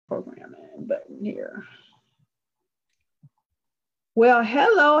here. Well,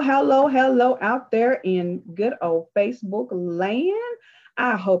 hello out there in good old Facebook land.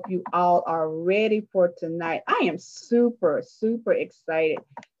 I hope you all are ready for tonight. I am super excited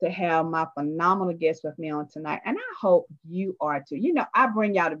to have my phenomenal guest with me on tonight, and I hope you are too. You know, I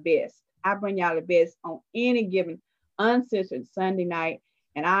bring y'all the best. I bring y'all the best on any given uncensored Sunday night,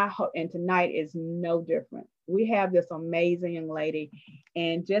 and I hope and tonight is no different. We have this amazing young lady,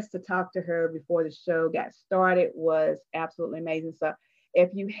 and just to talk to her before the show got started was absolutely amazing. So if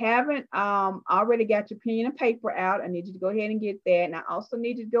you haven't already got your pen and paper out, I need you to go ahead and get that. And I also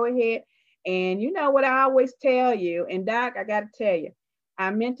need you to go ahead and you know what I always tell you. And Doc, I got to tell you,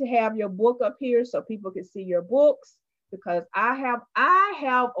 I meant to have your book up here so people can see your books because I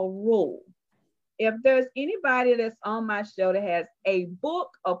have a rule. If there's anybody that's on my show that has a book,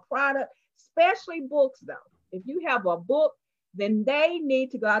 a product, especially books though, if you have a book, then they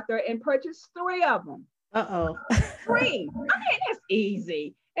need to go out there and purchase 3 of them. Uh-oh. Free. I mean, that's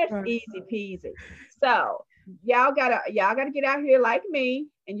easy. That's Right. easy peasy. So y'all gotta get out here like me,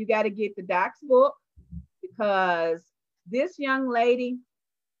 and you gotta get the Doc's book because this young lady,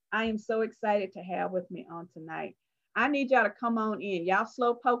 I am so excited to have with me on tonight. I need y'all to come on in. Y'all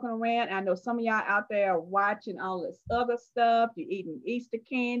slow poking around. I know some of y'all out there are watching all this other stuff. You're eating Easter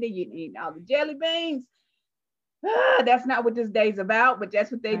candy. You're eating all the jelly beans. That's not what this day's about, but that's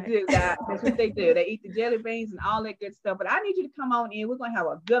what they Right. do, guys. That's what they do. They eat the jelly beans and all that good stuff. But I need you to come on in. We're going to have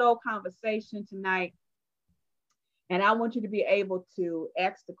a good old conversation tonight. And I want you to be able to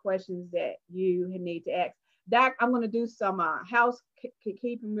ask the questions that you need to ask. Doc, I'm going to do some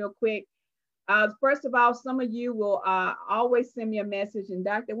housekeeping real quick. First of all, some of you will always send me a message, and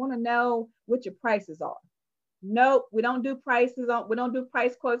Doc, they want to know what your prices are. Nope, we don't do price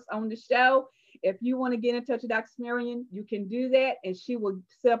quotes on the show. If you want to get in touch with Dr. Smarian, you can do that, and she will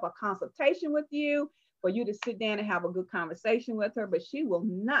set up a consultation with you for you to sit down and have a good conversation with her. But she will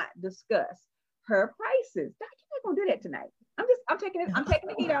not discuss her prices. Doc, you're not gonna do that tonight. I'm taking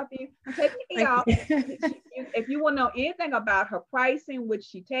the heat off you. I'm taking the heat off. If you want to know anything about her pricing, which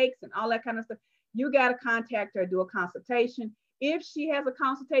she takes, and all that kind of stuff, you got to contact her, do a consultation. If she has a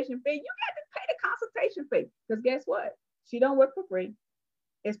consultation fee, you got to pay the consultation fee. Because guess what? She don't work for free.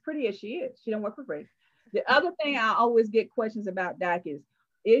 As pretty as she is, she don't work for free. The other thing I always get questions about, Doc,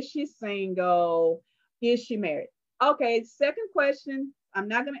 is she single? Is she married? Okay, second question. We're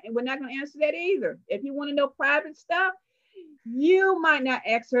not gonna answer that either. If you want to know private stuff, you might not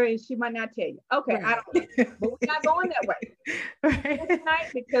ask her and she might not tell you. Okay, right. I don't know. But we're not going that way right.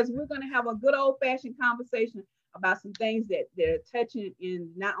 Tonight because we're going to have a good old-fashioned conversation about some things that are touching in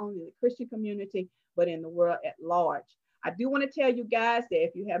not only the Christian community, but in the world at large. I do want to tell you guys that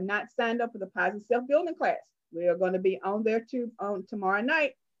if you have not signed up for the Positive Self-Building class, we are going to be on there too on tomorrow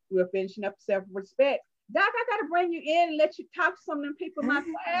night. We're finishing up self-respect. Doc, I got to bring you in and let you talk to some of them people in my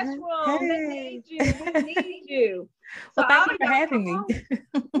classroom. They need you. We need you. So well, thank you for having me.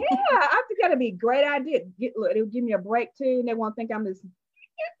 Yeah, I think that'd be a great idea. It'll give me a break too, and they won't think I'm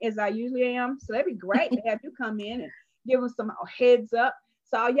as I usually am. So that'd be great to have you come in and give them some heads up.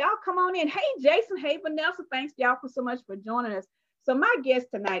 So y'all come on in. Hey, Jason. Hey, Vanessa. Thanks y'all for so much for joining us. So my guest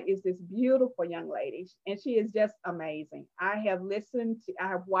tonight is this beautiful young lady, and she is just amazing. I have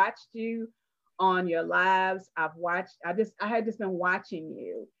watched you on your lives. I had just been watching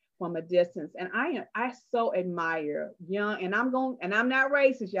you from a distance, and I so admire young, and I'm not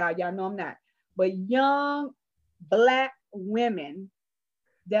racist, y'all know I'm not, but young Black women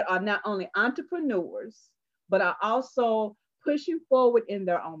that are not only entrepreneurs, but are also pushing forward in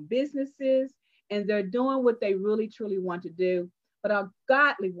their own businesses, and they're doing what they really truly want to do, but a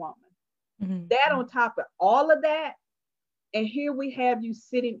godly woman. Mm-hmm. That on top of all of that, and here we have you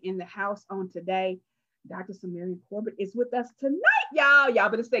sitting in the house on today. Dr. Smarian Corbett is with us tonight, y'all. Y'all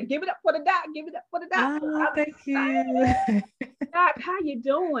better say, give it up for the doc. Give it up for the doc. Oh, thank you. Doc, how you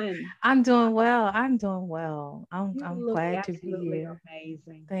doing? I'm doing well. I'm glad to be here.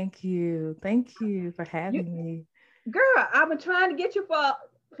 Amazing. Thank you. Thank you for having me. Girl, I've been trying to get you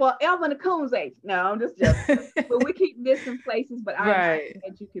for Elvin and Coon's age. No, I'm just joking. But we keep missing places. But I'm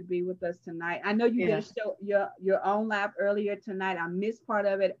glad you could be with us tonight. I know you did a show, your own live earlier tonight. I missed part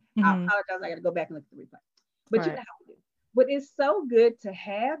of it. Mm-hmm. I apologize. I got to go back and look at the replay. But you know how we do. But it's so good to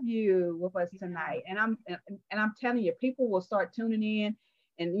have you with us tonight. And I'm telling you, people will start tuning in,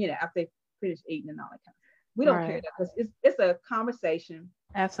 and after they finish eating and all that kind of stuff. We don't care because it's a conversation.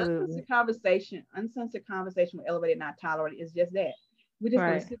 Absolutely. Uncensored conversation with Elevated Not Tolerated is just that. We just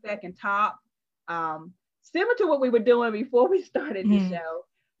want to sit back and talk, similar to what we were doing before we started the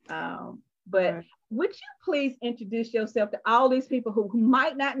show. But would you please introduce yourself to all these people who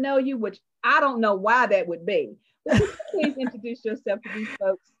might not know you, which I don't know why that would be. Would you please introduce yourself to these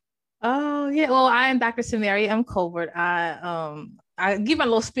folks? Oh yeah, well, I am Dr. Samaria M. Colbert. I give my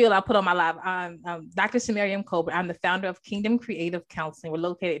little spiel I put on my live. I'm Dr. Samaria M. Colbert. I'm the founder of Kingdom Creative Counseling. We're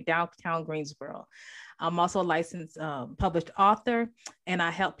located downtown Greensboro. I'm also a licensed published author, and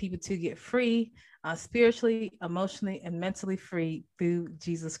I help people to get free, spiritually, emotionally, and mentally free through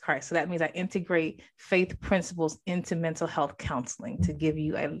Jesus Christ. So that means I integrate faith principles into mental health counseling to give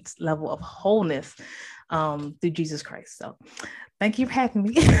you a level of wholeness through Jesus Christ. So thank you for having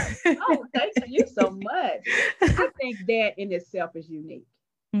me. Oh, thanks to you so much. I think that in itself is unique.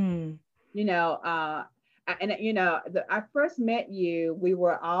 You know, I first met you, we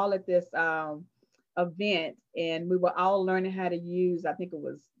were all at this event, and we were all learning how to use, I think it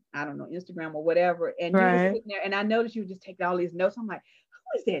was, I don't know, Instagram or whatever. And you were sitting there, and I noticed you were just taking all these notes. I'm like,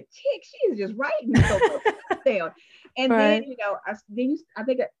 who is that chick? She is just writing so down. And then, I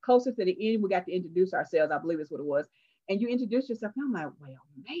think closer to the end, we got to introduce ourselves. I believe that's what it was. And you introduced yourself, and I'm like, well,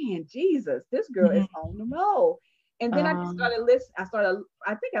 man, Jesus, this girl is on the roll. And then I just started listening.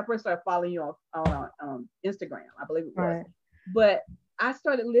 I think I first started following you on Instagram, I believe it was. But I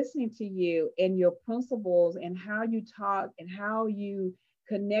started listening to you and your principles and how you talk and how you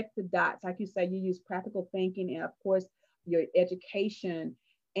connect the dots. Like you say, you use practical thinking and, of course, your education.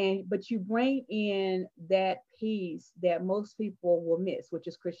 But you bring in that piece that most people will miss, which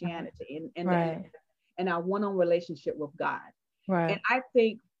is Christianity and our one-on-one relationship with God. And I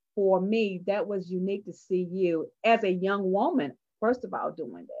think for me, that was unique to see you as a young woman, first of all,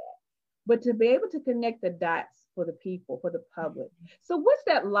 doing that, but to be able to connect the dots for the people, for the public. So what's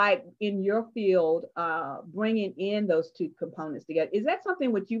that like in your field, bringing in those two components together? Is that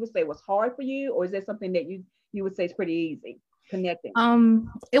something which you would say was hard for you, or is that something that you would say is pretty easy? Connecting?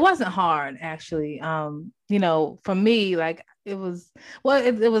 It wasn't hard, actually. For me, like it was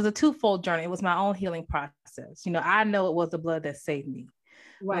a twofold journey. It was my own healing process. I know it was the blood that saved me.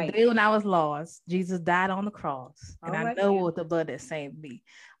 Right. When I was lost, Jesus died on the cross, and I know it was the blood that saved me.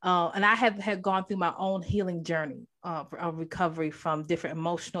 And I had gone through my own healing journey of recovery from different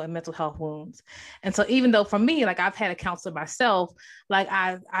emotional and mental health wounds. And so even though for me, like I've had a counselor myself, like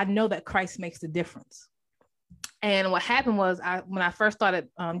I know that Christ makes the difference. And what happened was when I first started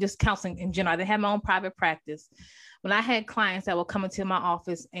just counseling in general, I didn't have my own private practice. When I had clients that would come into my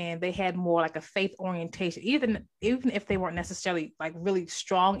office and they had more like a faith orientation, even if they weren't necessarily like really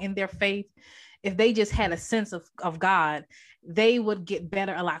strong in their faith, if they just had a sense of God, they would get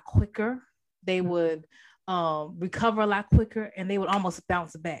better a lot quicker. They would recover a lot quicker, and they would almost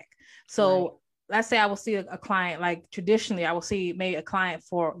bounce back. So let's say I will see a client, like traditionally, I will see maybe a client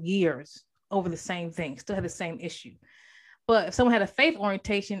for years over the same thing, still had the same issue. But if someone had a faith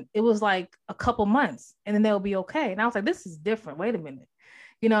orientation, it was like a couple months and then they'll be okay. And I was like, this is different. Wait a minute.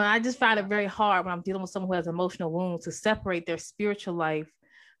 And I just find it very hard when I'm dealing with someone who has emotional wounds to separate their spiritual life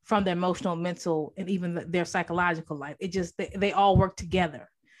from their emotional, mental, and even their psychological life. It just, they all work together.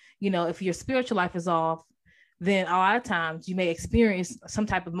 If your spiritual life is off, then a lot of times you may experience some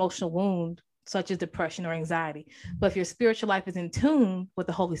type of emotional wound, such as depression or anxiety. But if your spiritual life is in tune with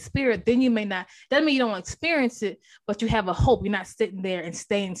the Holy Spirit, then you may not, doesn't mean you don't experience it, but you have a hope. You're not sitting there and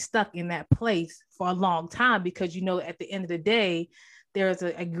staying stuck in that place for a long time, because at the end of the day, there's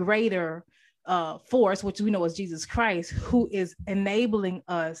a greater force, which we know is Jesus Christ, who is enabling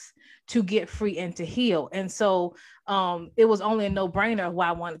us to get free and to heal. And so it was only a no-brainer why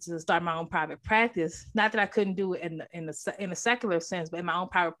I wanted to start my own private practice. Not that I couldn't do it in a secular sense, but in my own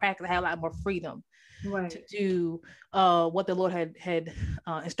private practice, I had a lot more freedom to do what the Lord had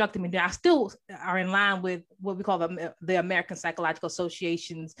instructed me to do. I still are in line with what we call the American Psychological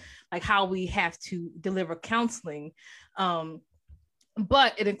Association's, like how we have to deliver counseling.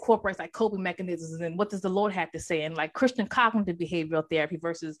 But it incorporates like coping mechanisms and what does the Lord have to say, and like Christian cognitive behavioral therapy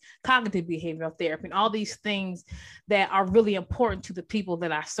versus cognitive behavioral therapy, and all these things that are really important to the people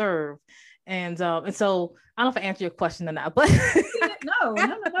that I serve. And so I don't know if I answered your question or not, but no.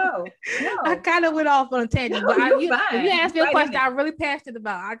 I kind of went off on a tangent. But if you asked me a question I'm really passionate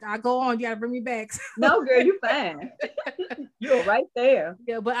about, I go on. You gotta bring me back. No, girl, you're fine. You're right there.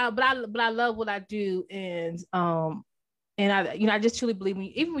 Yeah, but I love what I do, and I just truly believe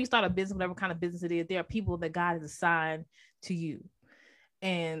even when you start a business, whatever kind of business it is, there are people that God has assigned to you.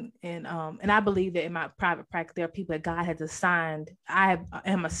 And I believe that in my private practice, there are people that God has assigned, I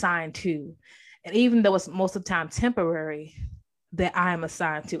am assigned to. And even though it's most of the time temporary, that I am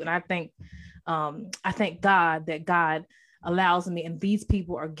assigned to. And I thank God that God allows me, and these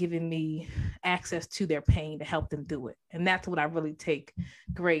people are giving me access to their pain to help them do it. And that's what I really take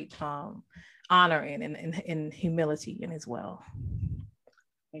great honor in and humility in as well.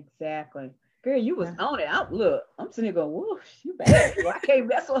 Exactly. Girl, you was on it. I'm sitting here going, whoosh, you bad. I can't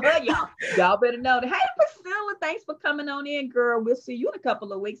mess with her, y'all. Y'all better know that. Hey, Priscilla, thanks for coming on in, girl. We'll see you in a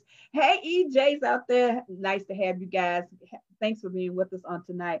couple of weeks. Hey, EJ's out there. Nice to have you guys. Thanks for being with us on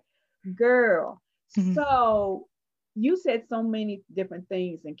tonight. Girl, so you said so many different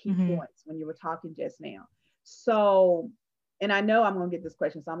things and key points when you were talking just now. So, and I know I'm going to get this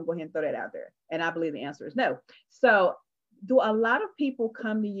question, so I'm going to go ahead and throw that out there. And I believe the answer is no. So, do a lot of people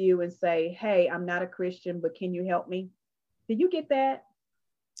come to you and say, hey, I'm not a Christian, but can you help me? Did you get that?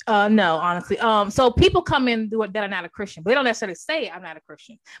 No, honestly. So people come in that are not a Christian, but they don't necessarily say I'm not a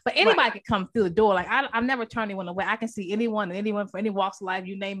Christian. But anybody can come through the door. Like I've never turned anyone away. I can see anyone for any walks of life,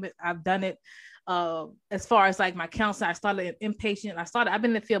 you name it. I've done it. As far as like my counseling, I started inpatient. I've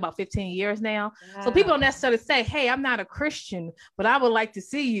been in the field about 15 years now. Wow. So people don't necessarily say, hey, I'm not a Christian, but I would like to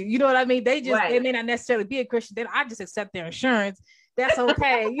see you. You know what I mean? They may not necessarily be a Christian. Then I just accept their insurance. That's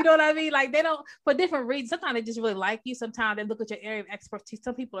okay. You know what I mean? Like they don't, for different reasons. Sometimes they just really like you. Sometimes they look at your area of expertise.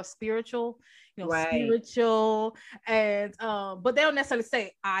 Some people are spiritual, spiritual, and but they don't necessarily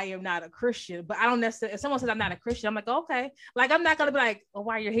say I am not a Christian. But I don't necessarily. If someone says I'm not a Christian, I'm like, okay. Like I'm not gonna be like, oh,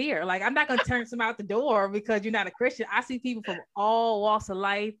 why you're here? Like I'm not gonna turn some out the door because you're not a Christian. I see people from all walks of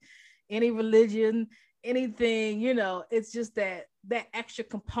life, any religion, anything. It's just that extra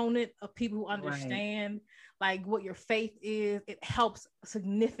component of people who understand. Like what your faith is, it helps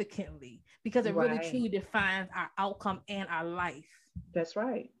significantly because it really truly defines our outcome and our life. That's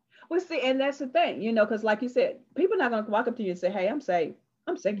right. Well, see, and that's the thing, because like you said, people are not going to walk up to you and say, hey, I'm saved.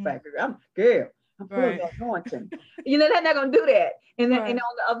 I'm sanctified. I'm full of the anointing. They're not going to do that. And then and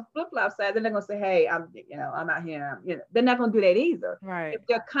on the other flip-flop side, they're not going to say, hey, I'm out here. They're not going to do that either. Right. If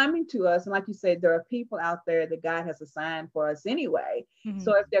they're coming to us, and like you said, there are people out there that God has assigned for us anyway.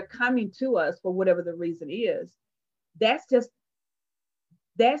 So if they're coming to us for whatever the reason is, that's just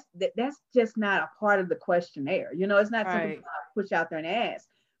not a part of the questionnaire. It's not something to push out there and ask,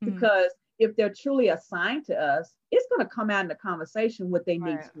 because if they're truly assigned to us, it's going to come out in the conversation what they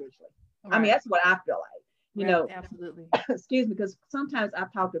need spiritually. I mean, that's what I feel like. Absolutely. Excuse me, because sometimes I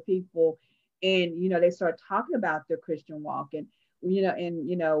talk to people and they start talking about their Christian walk and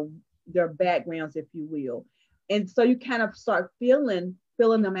their backgrounds, if you will. And so you kind of start filling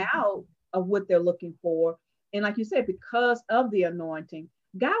them out of what they're looking for. And like you said, because of the anointing,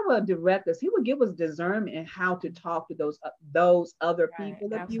 God will direct us. He will give us discernment in how to talk to those other people,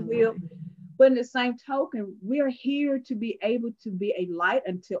 if you will. But in the same token, we are here to be able to be a light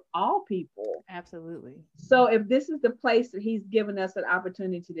unto all people. Absolutely. So if this is the place that he's given us an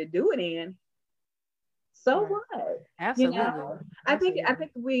opportunity to do it in, so what? Absolutely. I think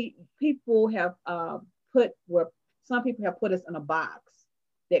people have some people have put us in a box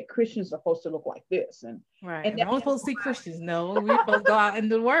that Christians are supposed to look like this. And we're only supposed to see Christians. No, we're supposed to go out in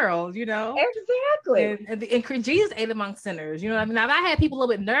the world, Exactly. And Jesus ate among sinners, what I mean? Now, I had people a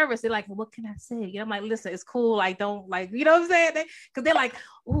little bit nervous. They're like, well, what can I say? I'm like, listen, it's cool. Like, don't what I'm saying? Because they're like,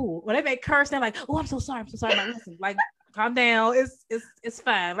 ooh, when they make curse, they're like, oh, I'm so sorry. I'm like, listen, like, calm down. It's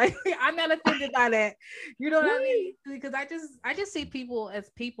fine. Like I'm not offended by that. You know what I mean? Because I just see people as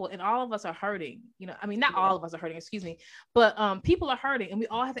people, and all of us are hurting. I mean, not all of us are hurting, excuse me, but people are hurting, and we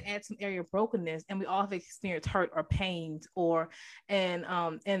all have to add some area of brokenness, and we all have experienced hurt or pains, and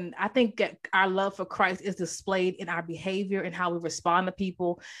I think that our love for Christ is displayed in our behavior and how we respond to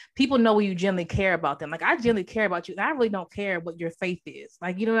people. People know when you genuinely care about them. Like I genuinely care about you, and I really don't care what your faith is.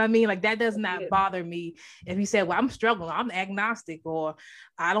 Like, you know what I mean? Like that does not bother me if you say, well, I'm struggling, I'm agnostic, or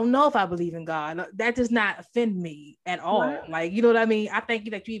I don't know if I believe in God. That does not offend me at all. Right. Like, you know what I mean? I thank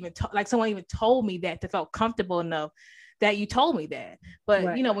you that you even someone even told me that, to felt comfortable enough that you told me that. But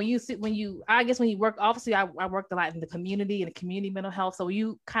when you work, obviously I worked a lot in the community and the community mental health. So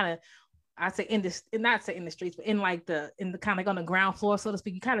you kind of, I say in this, not say in the streets, but in the kind of on the ground floor, so to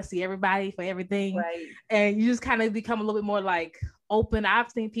speak, you kind of see everybody for everything. Right. And you just kind of become a little bit more like open.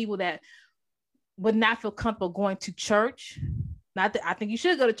 I've seen people that would not feel comfortable going to church. Not that I think you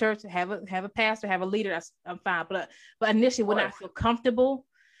should go to church, have a pastor, have a leader. I'm fine, but initially would not feel comfortable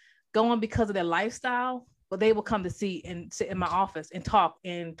going because of their lifestyle. But they will come to see and sit in my office and talk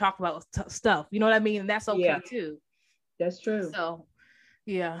about stuff. You know what I mean? And that's okay too. That's true. So,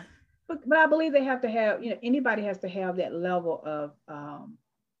 yeah. But I believe they have to have, anybody has to have that level of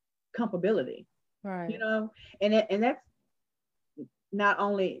comfortability, right? And that's not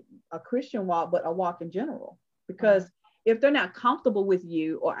only a Christian walk, but a walk in general. Because if they're not comfortable with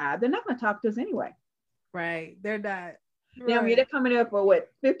you or they're not going to talk to us anyway. Right. They're not. Right. I mean, they're coming up for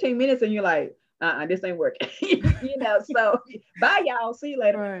 15 minutes and you're like, this ain't working. So bye y'all, see you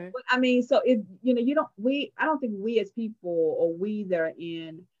later. Right. But I mean, so it, I don't think we as people, or we that are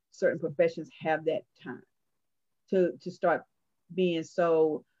in certain professions, have that time to start being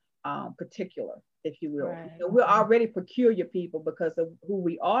so particular, if you will. Right. We're already peculiar people because of who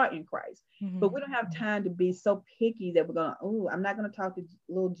we are in Christ, but we don't have Mm-hmm. time to be so picky that we're gonna, oh, I'm not gonna talk to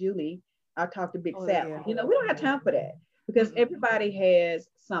little Julie, I'll talk to Big Sal. Yeah. We don't have time for that because everybody has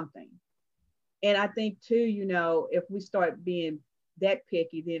something. And I think too, if we start being that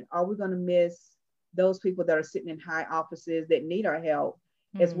picky, then are we going to miss those people that are sitting in high offices that need our help,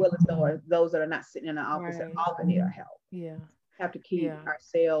 as well as those that are not sitting in the office that also need our help? Yeah. Have to keep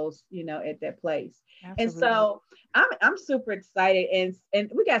ourselves, at that place. Absolutely. And so I'm super excited,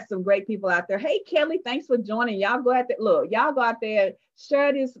 and we got some great people out there. Hey Kelly, thanks for joining. Y'all go out there, y'all go out there,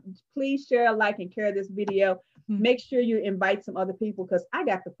 share this, please share, like, and share this video. Make sure you invite some other people, because I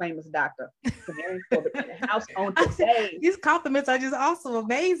got the famous doctor in the house on today. These compliments are just awesome,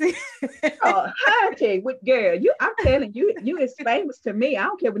 amazing. Hunty, girl, I'm telling you, you is famous to me. I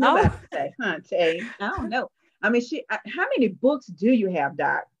don't care what nobody say, Hunty. I don't know. I mean, how many books do you have,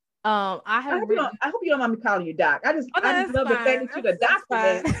 Doc? I hope you don't mind me calling you Doc. I just love the fact that you're the doctor,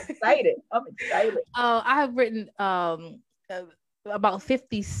 man. I'm excited. I have written about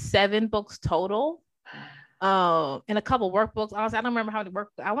 57 books total. And a couple workbooks. Honestly, I don't remember how many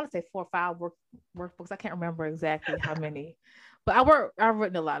I want to say 4 or 5 workbooks. I can't remember exactly how many, but I've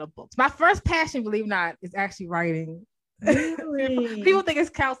written a lot of books. My first passion, believe it or not, is actually writing. Really? People think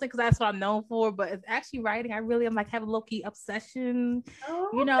it's counseling because that's what I'm known for, but it's actually writing. I really am have a low-key obsession, a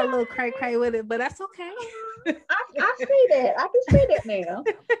little cray with it, but that's okay. I see that. I can see that now.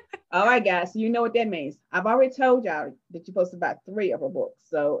 All right, guys. So you know what that means. I've already told y'all that you're supposed to buy 3 of her books.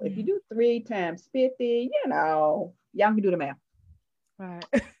 So if you do 3 times 50, y'all can do the math. Right.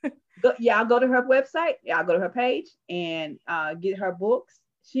 Y'all go to her website. Y'all go to her page and get her books.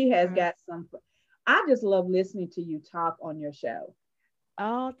 She has got some. I just love listening to you talk on your show.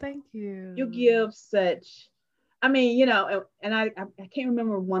 Oh, thank you. You give such, I mean, and I can't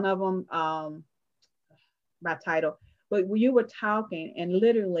remember one of them by title, but when you were talking, and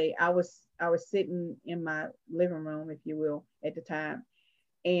literally I was sitting in my living room, if you will, at the time,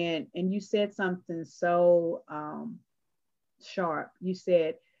 and you said something so sharp. You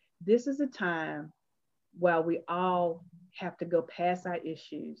said, this is a time where we all have to go past our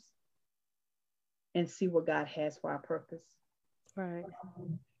issues and see what God has for our purpose. Right.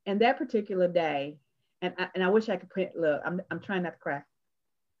 And that particular day, and I wish I could print. Look, I'm trying not to cry,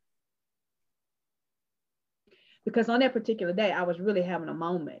 because on that particular day, I was really having a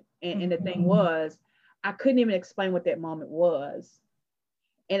moment, and the thing was, I couldn't even explain what that moment was.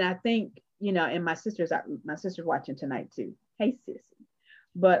 And I think, and my sister's watching tonight too. Hey, sissy.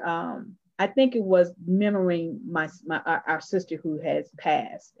 But I think it was memorizing our sister who has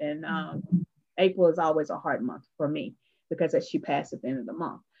passed, and April is always a hard month for me because she passed at the end of the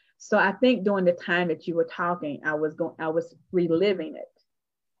month. So I think during the time that you were talking, I was reliving it.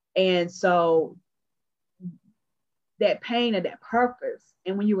 And so that pain and that purpose,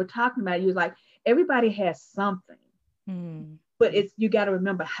 and when you were talking about it, you was like, everybody has something, but you got to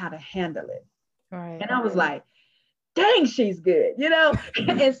remember how to handle it. Right. And I was like, dang, she's good,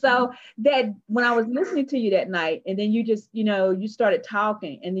 And so that when I was listening to you that night, and then you just, you started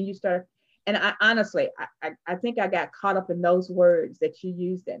talking, and then you started. And I honestly, I think I got caught up in those words that you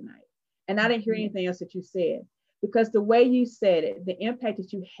used that night. And I didn't hear anything else that you said, because the way you said it, the impact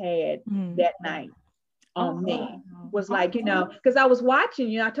that you had that night on me was like, because I was watching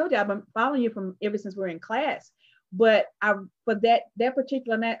you. I told you I've been following you from ever since we were in class. But for that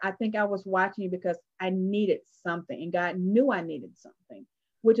particular night, I think I was watching you because I needed something, and God knew I needed something,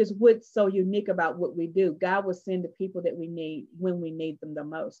 which is what's so unique about what we do. God will send the people that we need when we need them the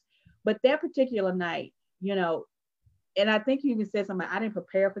most. But that particular night, and I think you even said something, I didn't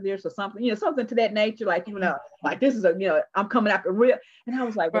prepare for this or something, something to that nature, like, like this is I'm coming after real. And I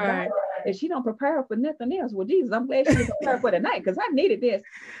was like, well, God, if she don't prepare for nothing else, well, Jesus, I'm glad she prepared for the night, because I needed this.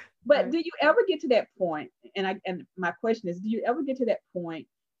 But do you ever get to that point? And my question is, do you ever get to that point?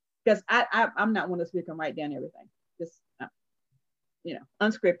 Because I'm not one of those people who can write down everything, just,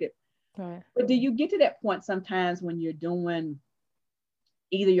 unscripted. Right. But do you get to that point sometimes when you're doing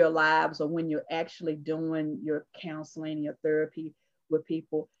either your lives or when you're actually doing your counseling, your therapy with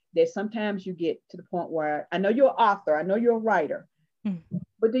people, that sometimes you get to the point where, I know you're an author, I know you're a writer,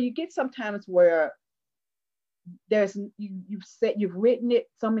 but do you get sometimes where you've written it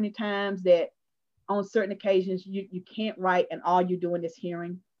so many times that on certain occasions you can't write, and all you're doing is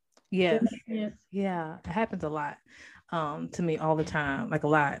hearing? Yes. Yeah. It happens a lot to me all the time, like a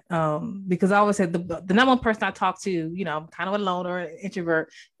lot. Because I always said the number one person I talk to, I'm kind of a loner, an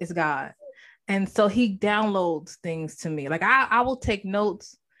introvert, is God. And so he downloads things to me. Like I will take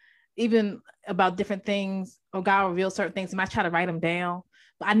notes even about different things, or God reveals certain things, and I try to write them down.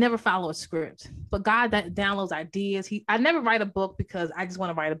 But I never follow a script. But God that downloads ideas. I never write a book because I just want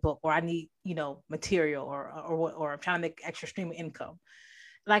to write a book, or I need, material, or I'm trying to make extra stream of income.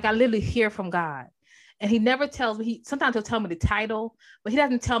 Like I literally hear from God, and He never tells me. Sometimes He'll tell me the title, but He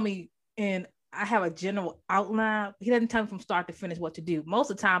doesn't tell me. And I have a general outline. He doesn't tell me from start to finish what to do.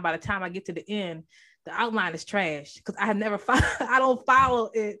 Most of the time, by the time I get to the end, the outline is trash because I have never I don't follow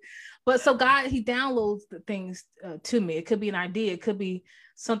it. But so God, He downloads the things to me. It could be an idea. It could be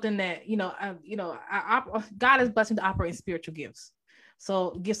something that God has blessed me to operate in spiritual gifts.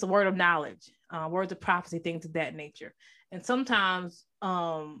 So gifts, the word of knowledge, words of prophecy, things of that nature. And sometimes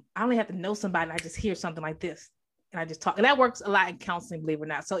I only have to know somebody, and I just hear something like this, and I just talk. And that works a lot in counseling, believe it or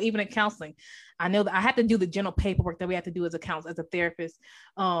not. So even in counseling, I know that I have to do the general paperwork that we have to do as a therapist.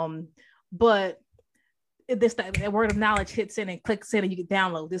 But that word of knowledge hits in and clicks in, and you can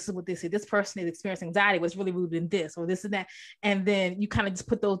download. This is what this is. This person is experiencing anxiety. What's really rooted in this, or this and that. And then you kind of just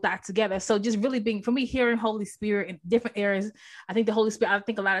put those dots together. So just really being, for me, hearing Holy Spirit in different areas. I think the Holy Spirit, I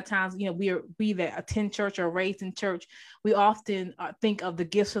think a lot of times, we that attend church or raised in church, we often think of the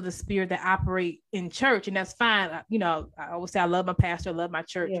gifts of the Spirit that operate in church. And that's fine. I always say I love my pastor, I love my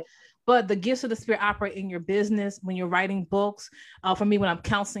church. Yeah. But the gifts of the Spirit operate in your business, when you're writing books. For me, when I'm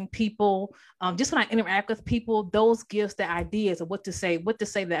counseling people, just when I interact with people, those gifts, the ideas of what to say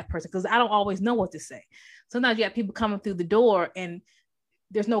to that person, because I don't always know what to say. Sometimes you have people coming through the door and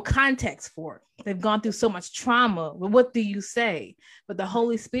there's no context for it. They've gone through so much trauma. Well, what do you say? But the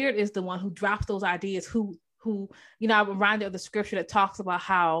Holy Spirit is the one who drops those ideas, who I'm reminded of the scripture that talks about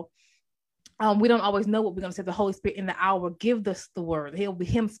how we don't always know what we're going to say. The Holy Spirit in the hour give us the word. He'll be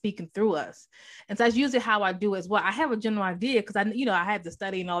Him speaking through us. And so that's usually how I do as well. I have a general idea because I had to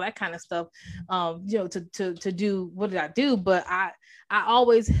study and all that kind of stuff, to do what did I do. But I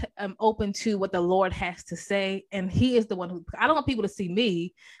always am open to what the Lord has to say. And He is the one who, I don't want people to see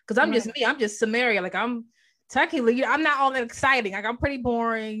me because I'm just me. I'm just Samaria. Like I'm technically, I'm not all that exciting. Like I'm pretty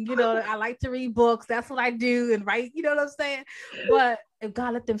boring. I like to read books. That's what I do and write. You know what I'm saying? But if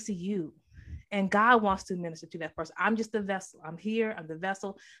God let them see you, and God wants to minister to that person. I'm just the vessel. I'm here. I'm the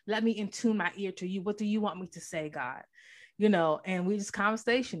vessel. Let me intune my ear to you. What do you want me to say, God? And we just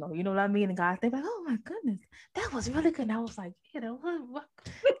conversational. You know what I mean? And God, they're like, oh my goodness, that was really good. And I was like, what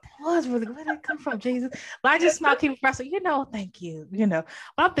that was really good. Where did it come from, Jesus? But I just smile, keep pressing. Thank you. But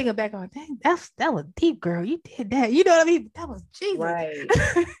I'm thinking back on, dang, that was deep, girl. You did that. You know what I mean? That was Jesus. Right.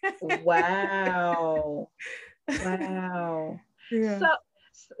 Wow. Wow. Yeah.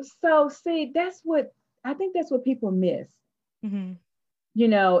 So see, I think that's what people miss. Mm-hmm.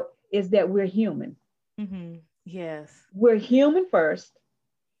 Is that we're human. Mm-hmm. Yes. We're human first.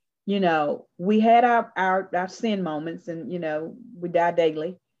 We had our sin moments, and we die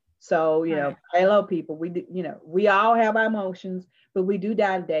daily. So, right. Hello people, we all have our emotions, but we do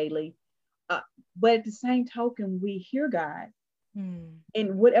die daily. But at the same token, we hear God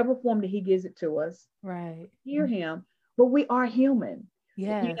in whatever form that He gives it to us. Right. Hear Him, but we are human.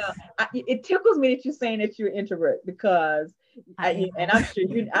 Yes. It tickles me that you're saying that you're an introvert because, and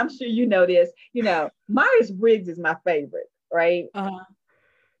I'm sure you know this. Myers-Briggs is my favorite, right? Uh-huh.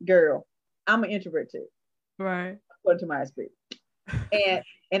 Girl, I'm an introvert too, right? According to Myers-Briggs,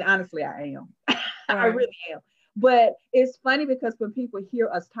 and honestly, I am. Right. I really am. But it's funny because when people hear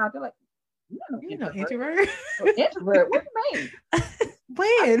us talk, they're like, "You're no introvert." Introvert? What do you mean?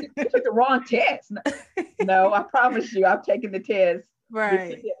 When? You took the wrong test. No, I promise you, I've taken the test.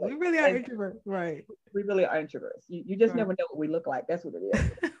 Right. We really are introverts. Right. We really are introverts. You just never know what we look like. That's what it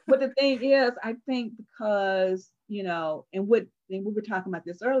is. But the thing is, I think because, and we were talking about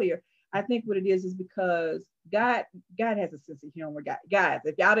this earlier, I think what it is because God has a sense of humor. Guys,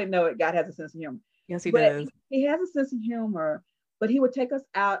 if y'all didn't know it, God has a sense of humor. Yes, He does. He has a sense of humor, but He would take us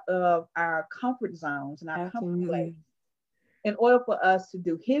out of our comfort zones and our comfort place in order for us to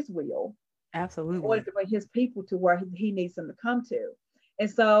do His will. Absolutely. In order to bring His people to where He needs them to come to. And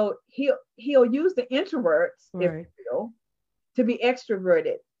so he'll use the introverts, right, if you will, to be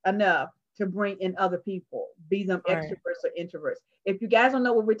extroverted enough to bring in other people, be them right, extroverts or introverts. If you guys don't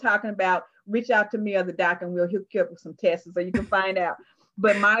know what we're talking about, reach out to me or the doc and we'll hook you up with some tests so you can find out.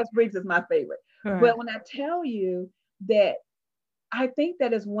 But Myers-Briggs is my favorite. Right. But when I tell you that, I think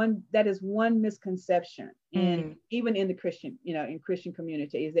that is one misconception, and even in the Christian, in Christian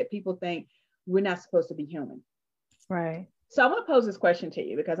community, is that people think we're not supposed to be human. Right. So I want to pose this question to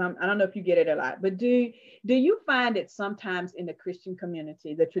you because I don't know if you get it a lot, but do you find it sometimes in the Christian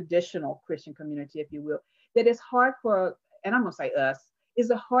community, the traditional Christian community, if you will, that it's hard for, and I'm gonna say us, is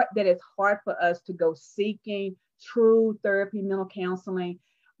it hard that it's hard for us to go seeking true therapy, mental counseling?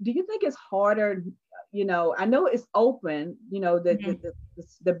 Do you think it's harder? You know, I know it's open. You know,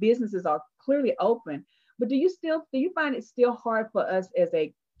 the businesses are clearly open, but do you find it still hard for us as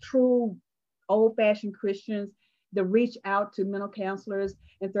a true old-fashioned Christians to reach out to mental counselors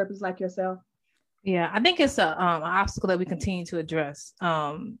and therapists like yourself? Yeah, I think it's an obstacle that we continue to address,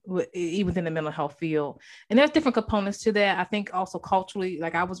 even within the mental health field. And there's different components to that. I think also culturally,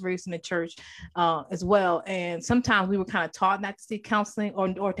 like I was raised in the church as well. And sometimes we were kind of taught not to seek counseling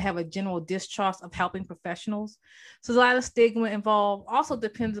or to have a general distrust of helping professionals. So there's a lot of stigma involved. Also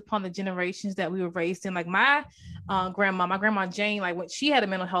depends upon the generations that we were raised in. Like my grandma Jane, like when she had a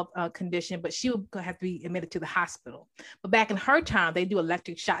mental health condition, but she would have to be admitted to the hospital. But back in her time, they do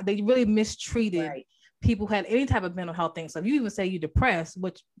electric shock. They really mistreated people who had any type of mental health thing. So if you even say you're depressed,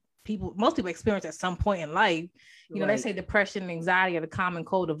 which most people experience at some point in life, you know, they say depression and anxiety are the common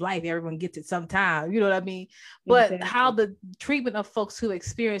code of life. Everyone gets it sometime, you know what I mean? But how the treatment of folks who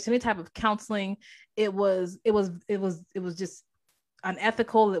experience any type of counseling, it was just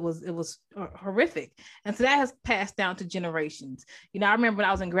unethical. It was horrific. And so that has passed down to generations. You know, I remember when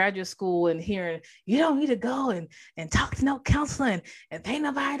I was in graduate school and hearing, you don't need to go and talk to no counseling and pay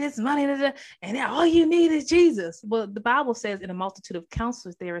nobody this money, and all you need is Jesus. Well, the Bible says in a multitude of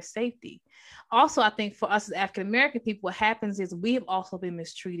counselors, there is safety. Also, I think for us as African-American people, what happens is we have also been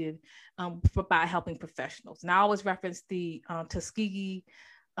mistreated by helping professionals. And I always reference the Tuskegee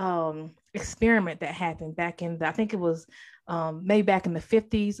experiment that happened back in I think it was maybe back in the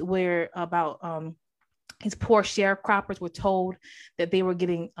 50s, where about these poor sharecroppers were told that they were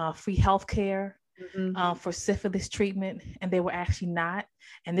getting free health care for syphilis treatment, and they were actually not.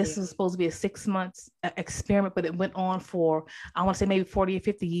 And this was supposed to be a 6 months experiment, but it went on for, I want to say maybe 40 or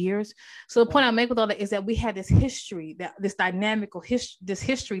 50 years. So the point I make with all that is that we had this history, this dynamical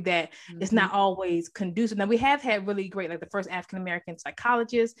history that is not always conducive. Now we have had really great, like the first African-American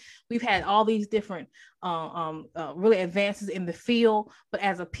psychologists. We've had all these different really advances in the field, but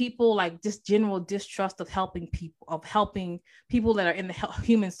as a people, like just general distrust of helping people that are in the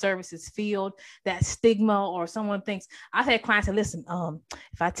human services field, that stigma, or someone thinks, I've had clients say, listen,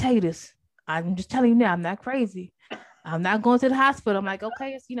 if I tell you this, I'm just telling you now, I'm not crazy. I'm not going to the hospital. I'm like,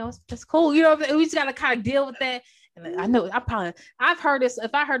 okay, it's just cool. You know, we just got to kind of deal with that. And I know I've heard this.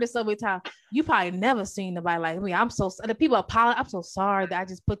 If I heard this so many times, you probably never seen nobody like me. The people apologize. I'm so sorry that I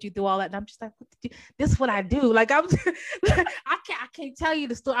just put you through all that. And I'm just like, this is what I do. Like I can't tell you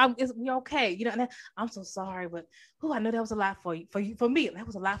the story. We're okay. You know, I'm so sorry, but I know that was a lot for me. That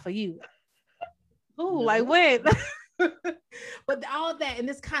was a lot for you. Oh, like when? But all that, and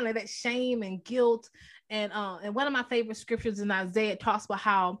this kind of that shame and guilt, and one of my favorite scriptures in Isaiah talks about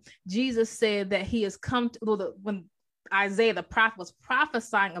how Jesus said that he has come when Isaiah the prophet was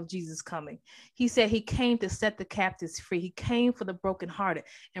prophesying of Jesus coming, he said he came to set the captives free. He came for the brokenhearted,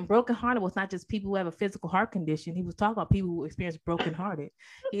 and brokenhearted was not just people who have a physical heart condition. He was talking about people who experience brokenhearted.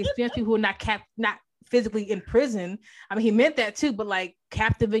 He experienced people who are not physically in prison. I mean, he meant that too, but like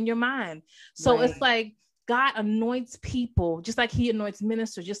captive in your mind. So it's like God anoints people just like he anoints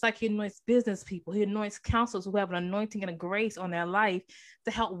ministers, just like he anoints business people. He anoints counselors who have an anointing and a grace on their life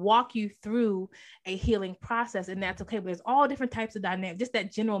to help walk you through a healing process. And that's okay. But there's all different types of dynamics, just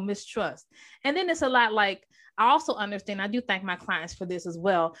that general mistrust. And then it's a lot like, I also understand, I do thank my clients for this as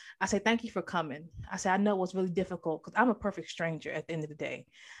well. I say, thank you for coming. I say, I know it was really difficult because I'm a perfect stranger at the end of the day.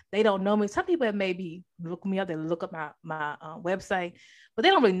 They don't know me. Some people have maybe look me up, they look up my website, but they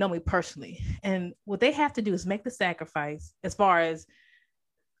don't really know me personally. And what they have to do is make the sacrifice as far as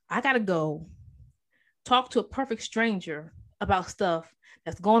I got to go talk to a perfect stranger about stuff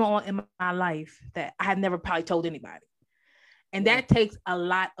that's going on in my life that I had never probably told anybody. And that takes a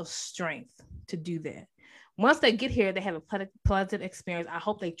lot of strength to do that. Once they get here, they have a pleasant experience. I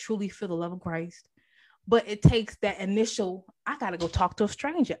hope they truly feel the love of Christ. But it takes that initial, I got to go talk to a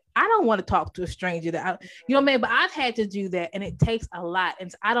stranger. I don't want to talk to a stranger you know what I mean? But I've had to do that, and it takes a lot.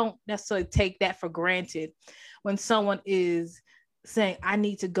 And I don't necessarily take that for granted when someone is saying, I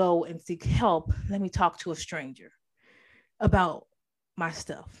need to go and seek help. Let me talk to a stranger about my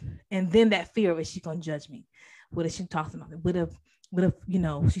stuff. And then that fear of, is she going to judge me? What if she talks about me? What if,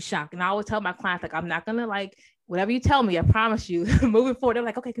 she's shocked? And I always tell my clients, like, I'm not going to like, whatever you tell me, I promise you, moving forward. They're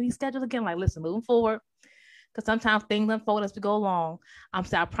like, okay, can we schedule again? Like, listen, moving forward, because sometimes things unfold as we go along. I'm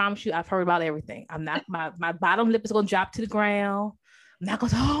saying, I promise you, I've heard about everything. I'm not, my bottom lip is going to drop to the ground. I'm not going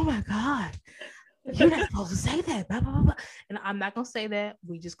to, oh my God, You're not supposed to say that. Blah, blah, blah, blah. And I'm not gonna say that.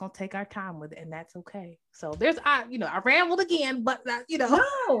 We just gonna take our time with it, and that's okay. So I rambled again, but you're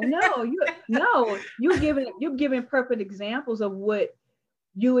giving perfect examples of what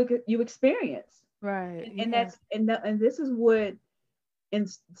you experience, right? And that's and this is what. And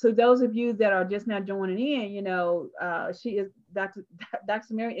so those of you that are just now joining in, she is Dr.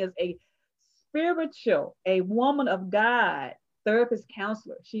 Mary is a woman of God, therapist,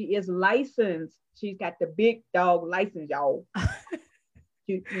 counselor. She is licensed. She's got the big dog license, y'all.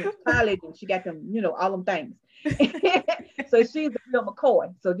 She college, and she got them, all them things. So she's a real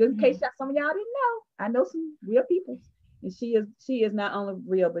McCoy. So just in case some of y'all didn't know, I know some real people, and she is not only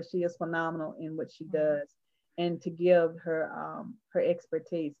real, but she is phenomenal in what she does. And to give her her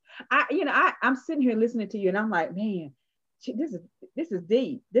expertise. I'm sitting here listening to you, and I'm like, man, this is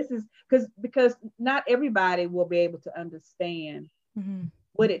deep. This is because not everybody will be able to understand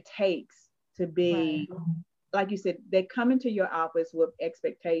what it takes to be, like you said, they come into your office with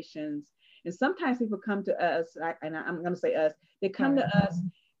expectations. And sometimes people come to us, and I'm going to say us, they come to us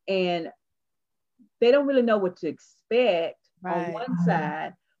and they don't really know what to expect on one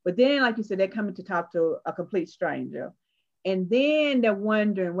side. But then, like you said, they're coming to talk to a complete stranger. And then they're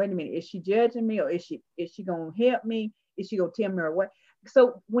wondering, wait a minute, is she judging me, or is she going to help me? Is she going to tell me or what?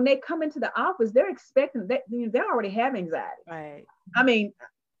 So when they come into the office, they're expecting that they already have anxiety. Right. I mean,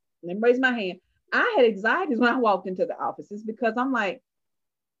 let me raise my hand. I had anxieties when I walked into the offices because I'm like,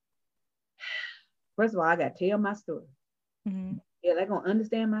 first of all, I got to tell my story. Mm-hmm. Yeah, they're going to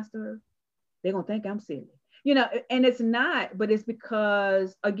understand my story. They're going to think I'm silly. And it's not, but it's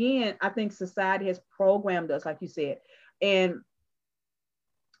because, again, I think society has programmed us, like you said. And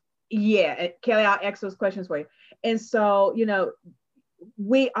yeah, Kelly, I'll ask those questions for you. And so,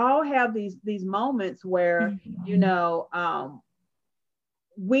 we all have these moments where,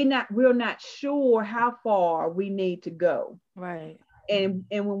 we're not sure how far we need to go. Right. And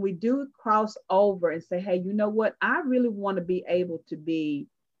when we do cross over and say, hey, you know what, I really want to be able to be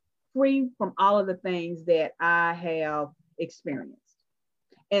free from all of the things that I have experienced.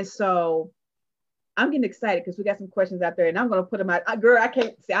 And so I'm getting excited because we got some questions out there, and I'm going to put them out. Girl, I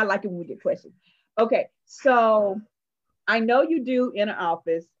can't say I like it when we get questions. Okay, so I know you do in an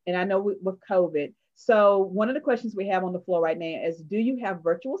office, and I know with COVID. So one of the questions we have on the floor right now is, do you have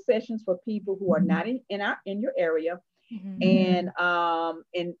virtual sessions for people who are not in your area? Mm-hmm.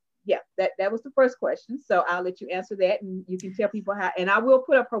 And yeah, that was the first question. So I'll let you answer that, and you can tell people how. And I will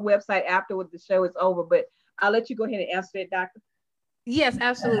put up her website after the show is over, but I'll let you go ahead and answer that, Doctor. Yes,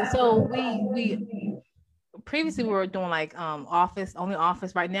 absolutely. So we previously we were doing like office.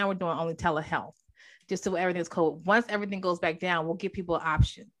 Right now we're doing only telehealth, just so everything's cool. Once everything goes back down, we'll give people an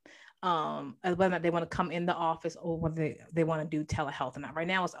option, whether or not they want to come in the office or whether they want to do telehealth or not. Right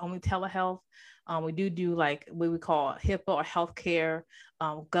now it's only telehealth. We do like what we call HIPAA or healthcare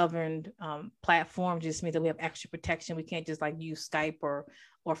governed platform. Just means that we have extra protection. We can't just like use Skype or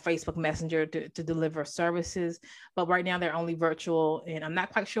Facebook Messenger to deliver services. But right now they're only virtual, and I'm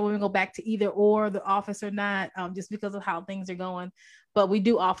not quite sure when we go back to either or the office or not, just because of how things are going. But we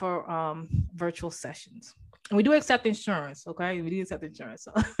do offer virtual sessions. And we do accept insurance, okay? We do accept insurance.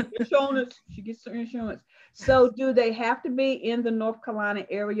 So. Insurance, she gets her insurance. So do they have to be in the North Carolina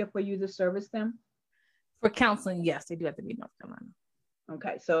area for you to service them? For counseling, yes, they do have to be in North Carolina.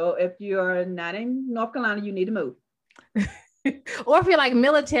 Okay, so if you're not in North Carolina, you need to move. Or if you're like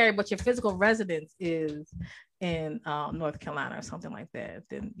military, but your physical residence is in North Carolina or something like that,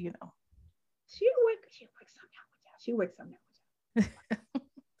 then She works something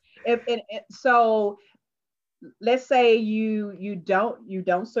out. So let's say you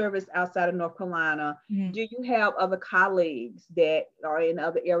don't service outside of North Carolina. Mm-hmm. Do you have other colleagues that are in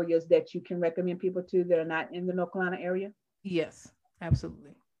other areas that you can recommend people to that are not in the North Carolina area? Yes,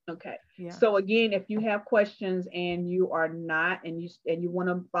 absolutely. Okay. Yeah. So again, if you have questions and you are not, and you want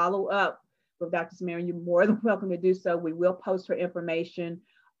to follow up with Dr. Samara, you're more than welcome to do so. We will post her information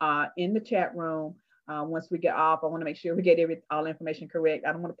in the chat room. Once we get off, I want to make sure we get all information correct.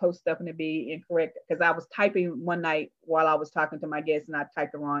 I don't want to post stuff and it be incorrect, because I was typing one night while I was talking to my guest and I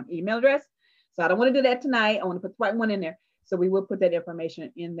typed the wrong email address. So I don't want to do that tonight. I want to put the right one in there. So we will put that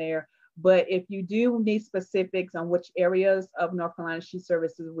information in there. But if you do need specifics on which areas of North Carolina she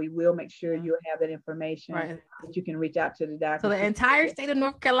services, we will make sure you have that information, right, that you can reach out to the doctor. So the entire state of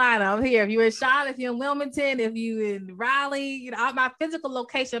North Carolina, I'm here. If you're in Charlotte, if you're in Wilmington, if you're in Raleigh, my physical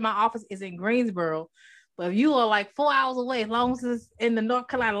location, my office is in Greensboro. But if you are like 4 hours away, as long as it's in the North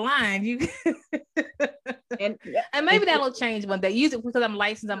Carolina line, you And maybe that'll change one day. Usually because I'm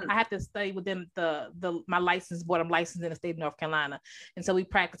licensed, I have to study within my license board. I'm licensed in the state of North Carolina, and so we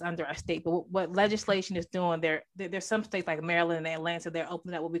practice under our state. But what legislation is doing, there's some states like Maryland and Atlanta, they're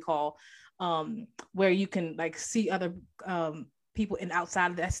opening up what we call where you can like see other people in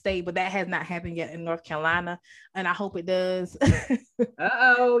outside of that state, but that has not happened yet in North Carolina, and I hope it does.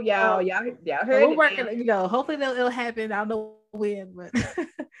 y'all heard we're working. Hopefully it'll happen. I don't know when, but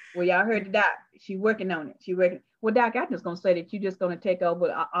well, y'all heard the doc. She's working on it. Well, Doc, I'm just gonna say that you're just gonna take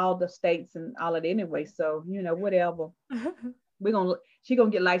over all the states and all of it anyway. So whatever. She's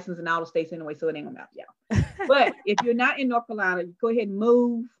gonna get licensed in all the states anyway, so it ain't gonna matter, y'all. But if you're not in North Carolina, go ahead and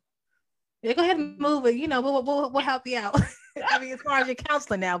move. Yeah, go ahead and move it. We'll help you out. I mean, as far as your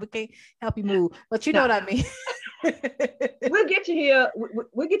counselor now, we can't help you move, but you know what I mean. We'll get you here.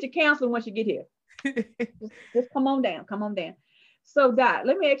 We'll get you counseling once you get here. just come on down. So, Doc,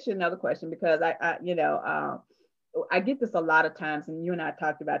 let me ask you another question, because I get this a lot of times, and you and I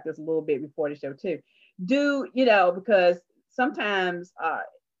talked about this a little bit before the show too. Because sometimes,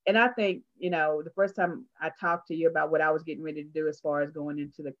 and I think, the first time I talked to you about what I was getting ready to do as far as going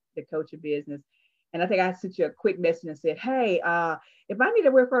into the coaching business, and I think I sent you a quick message and said, hey, if I need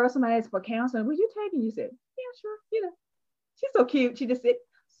to refer somebody else for counseling, will you take it? You said, yeah, sure. She's so cute. She just said,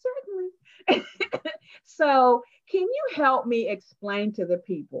 certainly. So can you help me explain to the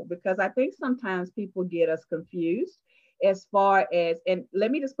people? Because I think sometimes people get us confused as far as, and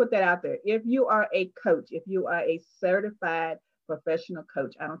let me just put that out there. If you are a coach, if you are a certified professional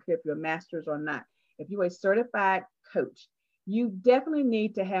coach, I don't care if you're a master's or not, if you're a certified coach, you definitely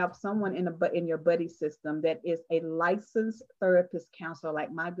need to have someone in your buddy system that is a licensed therapist counselor,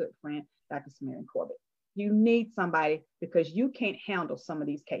 like my good friend, Dr. Samarian Corbett. You need somebody, because you can't handle some of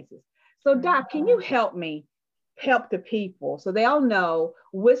these cases. So, Doc, can you help me help the people so they all know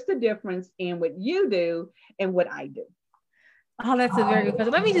what's the difference in what you do and what I do? Oh, that's a very good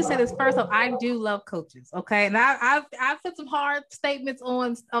question. Let me just say this first off. I do love coaches. Okay. And I've put some hard statements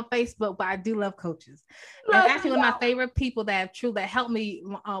on Facebook, but I do love coaches. And actually, one of my favorite people that helped me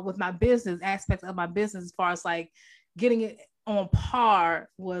with my business aspects of my business, as far as like getting it on par,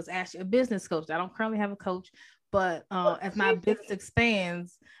 was actually a business coach. I don't currently have a coach, but as my business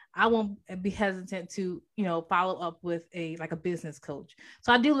expands, I won't be hesitant to, follow up with a business coach.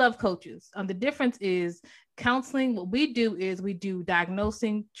 So I do love coaches. The difference is counseling. What we do is we do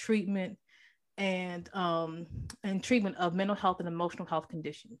diagnosing, treatment, and treatment of mental health and emotional health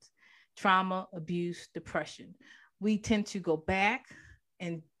conditions, trauma, abuse, depression. We tend to go back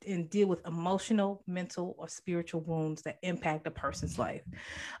and deal with emotional, mental, or spiritual wounds that impact a person's life.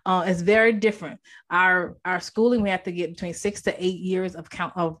 It's very different. Our schooling, we have to get between 6 to 8 years of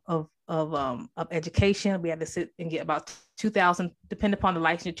education. We have to sit and get about 2,000, depending upon the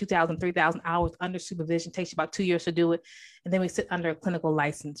licensure, 2,000, 3,000 hours under supervision. It takes about 2 years to do it. And then we sit under a clinical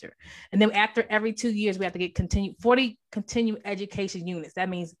licensure. And then after every 2 years, we have to get 40 continuing education units. That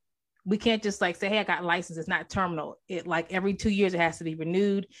means we can't just say, hey, I got licensed. It's not terminal. It every 2 years, it has to be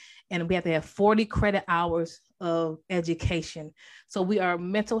renewed. And we have to have 40 credit hours of education. So we are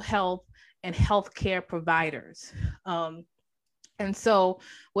mental health and healthcare providers. And so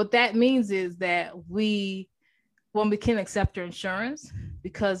what that means is that when we can accept your insurance,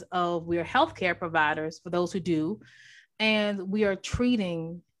 because we are healthcare providers for those who do, and we are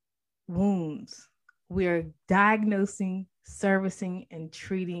treating wounds. We are diagnosing, servicing, and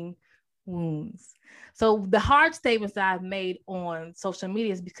treating wounds. So the hard statements that I've made on social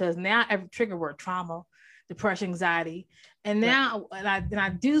media is because now every trigger word, trauma, depression, anxiety. And now, and I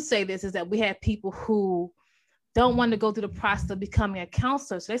do say this, is that we have people who don't want to go through the process of becoming a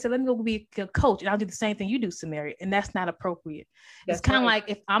counselor. So they said, let me go be a coach, and I'll do the same thing you do, Samaria. And that's not appropriate. It's kind of like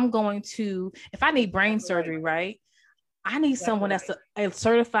if I need brain surgery, right? I need someone that's a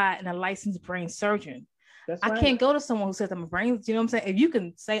certified and a licensed brain surgeon. I can't go to someone who says I'm a brain, you know what I'm saying? If you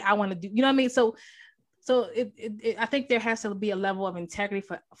can say, I want to do, you know what I mean? So I think there has to be a level of integrity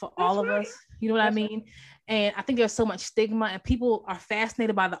for all of us. You know what I mean? And I think there's so much stigma, and people are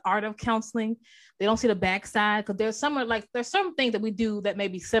fascinated by the art of counseling. They don't see the backside, because there's some things that we do that may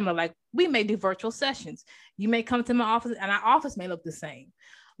be similar. Like we may do virtual sessions. You may come to my office and our office may look the same.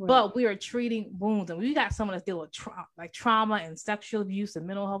 Right. But we are treating wounds, and we got someone that's dealing with trauma and sexual abuse and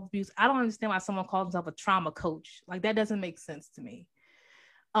mental health abuse. I don't understand why someone calls himself a trauma coach. That doesn't make sense to me.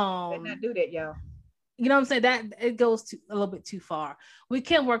 They not do that, y'all. You know what I'm saying? That it goes a little bit too far. We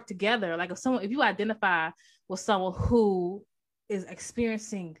can work together. If you identify with someone who is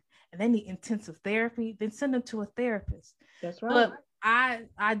experiencing and they need intensive therapy, then send them to a therapist. That's right. But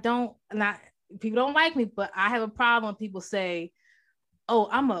I don't, people don't like me, but I have a problem when people say, oh,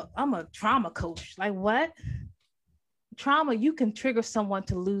 I'm a trauma coach. Like what? Trauma, you can trigger someone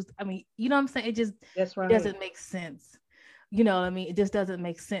to lose. I mean, you know what I'm saying? It just That's right. doesn't make sense. You know what I mean? It just doesn't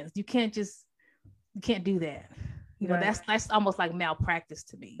make sense. You can't do that. You know, Right. that's almost like malpractice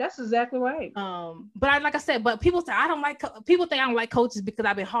to me. That's exactly right. But like I said, but people say I don't like people think I don't like coaches because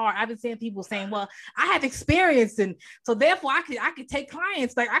I've been hard. I've been seeing people saying, well, I have experience, and so therefore I could take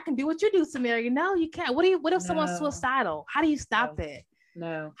clients. Like I can do what you do, Samaria. No, you can't. What if someone's suicidal? How do you stop that?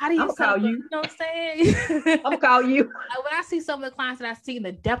 No. How do you call you? You know what I'm saying? I'm gonna call you. When I see some of the clients that I see in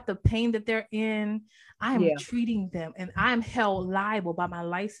the depth of pain that they're in, I am treating them, and I'm held liable by my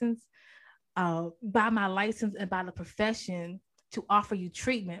license and by the profession to offer you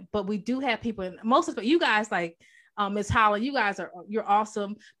treatment. But we do have people, and most of you guys, like Ms. Holland, you're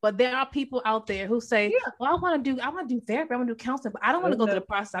awesome. But there are people out there who say, well, I want to do therapy, I want to do counseling, but I don't want to go through the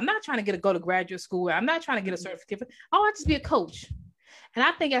process. I'm not trying to go to graduate school. I'm not trying to get a certificate. I want to just be a coach. And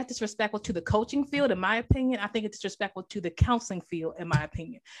I think that's disrespectful to the coaching field, in my opinion. I think it's disrespectful to the counseling field, in my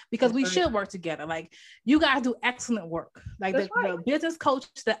opinion, because we should work together. Like you guys do excellent work. Like the business coach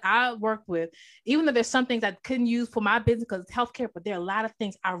that I work with, even though there's some things I couldn't use for my business because it's healthcare, but there are a lot of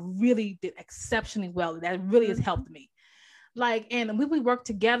things I really did exceptionally well. That really has helped me. Like, and we work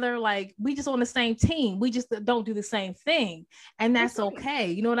together, like we just on the same team. We just don't do the same thing. And that's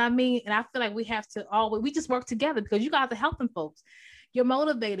okay. You know what I mean? And I feel like we have to we just work together because you guys are helping folks. You're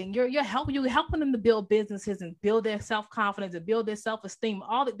motivating, you're helping them to build businesses and build their self-confidence and build their self-esteem.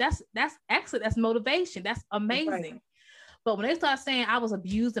 All that's excellent. That's motivation. That's amazing. Right. But when they start saying I was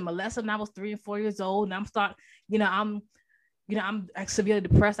abused and molested when I was 3 and 4 years old, and I'm severely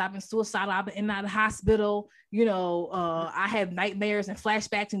depressed. I've been suicidal. I've been in and out of the hospital. I have nightmares and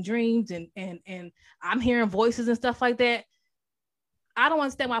flashbacks and dreams, and I'm hearing voices and stuff like that. I don't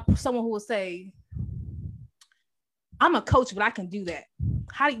understand why someone who would say, I'm a coach, but I can do that.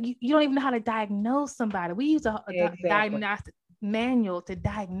 How do you don't even know how to diagnose somebody? We use a diagnostic manual to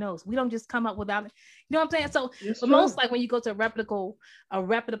diagnose. We don't just come up without it. You know what I'm saying? So but most like when you go to a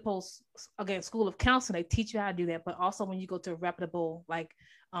reputable school of counseling, they teach you how to do that. But also when you go to a reputable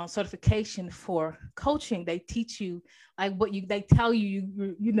certification for coaching, they teach you like they tell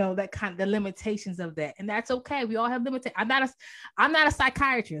you that kind of the limitations of that, and that's okay. We all have limitations. I'm not a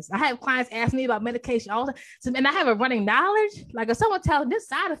psychiatrist. I have clients ask me about medication all the time, and I have a running knowledge. Like if someone tells this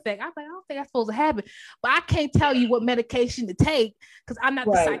side effect, I'm like, I don't think that's supposed to happen, but I can't tell you what medication to take because I'm not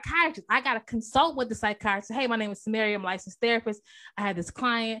the psychiatrist. I got to consult with the psychiatrist. Hey, my name is Samaria. I'm a licensed therapist. I had this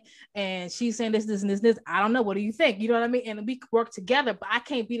client, and she's saying this, and this. I don't know. What do you think? You know what I mean? And we work together, but I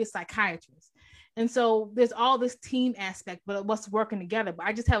can't be the psychiatrist. And so there's all this team aspect, but what's working together. But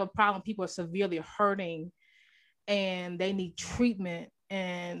I just have a problem. People are severely hurting and they need treatment.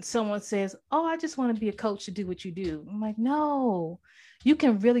 And someone says, oh, I just want to be a coach to do what you do. I'm like, no, you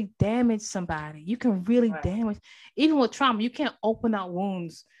can really damage somebody. You can really damage, even with trauma, you can't open up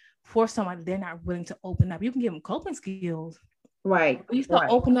wounds for somebody they're not willing to open up. You can give them coping skills. Right. You start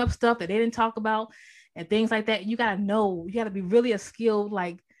opening up stuff that they didn't talk about and things like that. You got to be really a skilled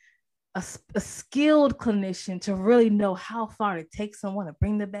clinician to really know how far to take someone and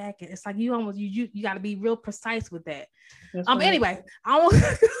bring them back. And it's like you got to be real precise with that. Anyway, I won't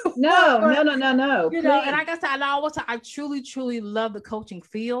no. And like I said, I truly love the coaching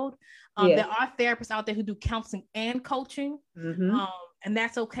field. There are therapists out there who do counseling and coaching. Mm-hmm. And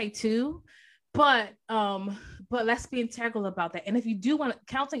that's okay too. But let's be integral about that. And if you do want to,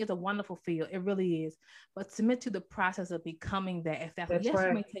 counseling is a wonderful field. It really is. But submit to the process of becoming that. If that's yes,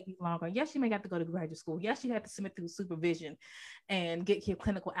 it may take you longer. Yes, you may have to go to graduate school. Yes, you have to submit through supervision and get your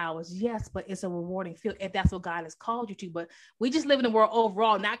clinical hours. Yes, but it's a rewarding field if that's what God has called you to. But we just live in a world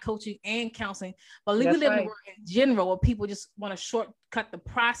overall, not coaching and counseling, but we live in a world in general where people just want to shortcut the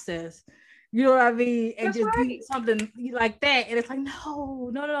process. You know what I mean? And do something like that. And it's like,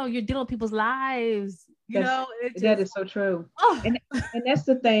 no, you're dealing with people's lives. That is so true. Oh. And that's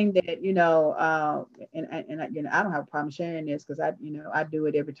the thing that, and I don't have a problem sharing this because I do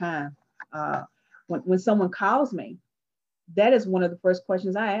it every time. When someone calls me, that is one of the first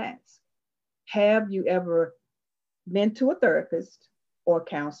questions I ask. Have you ever been to a therapist or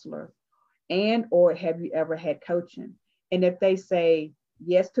counselor or have you ever had coaching? And if they say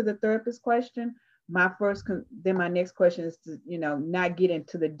yes to the therapist question, then my next question is to, not get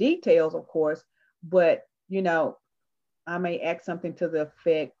into the details, of course, but, I may ask something to the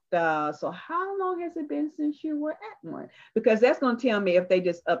effect, so how long has it been since you were at one? Because that's going to tell me if they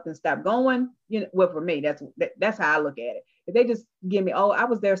just up and stop going, well, for me, that's how I look at it. If they just give me, I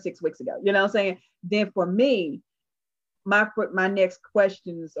was there 6 weeks ago, you know what I'm saying? Then for me, my next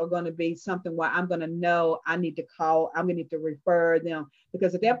questions are going to be something where I'm going to know I need to call, I'm going to need to refer them,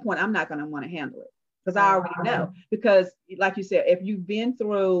 because at that point I'm not going to want to handle it, because I already know. Because like you said, if you've been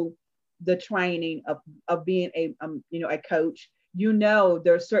through the training of being a a coach,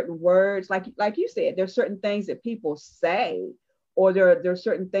 there's certain words, like you said, there's certain things that people say, or there's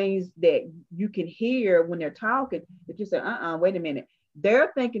certain things that you can hear when they're talking that you say, wait a minute,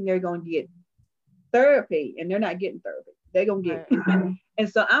 they're thinking they're going to get therapy and they're not getting therapy. They're going to get, and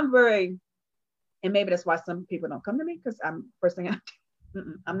so I'm very, and maybe that's why some people don't come to me, because I'm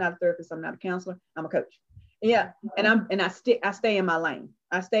I'm not a therapist, I'm not a counselor, I'm a coach. Yeah, and I stay in my lane.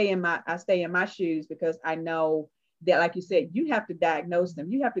 I stay in my shoes, because I know that, like you said, you have to diagnose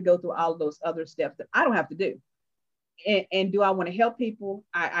them. You have to go through all those other steps that I don't have to do. And do I want to help people?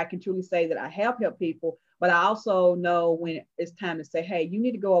 I can truly say that I have helped people, but I also know when it's time to say, hey, you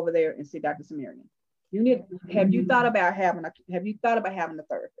need to go over there and see Dr. Samarian. Have you thought about having a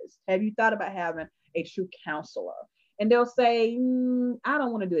therapist? Have you thought about having a true counselor? And they'll say, I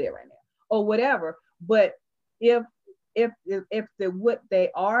don't want to do that right now, or whatever. But if what they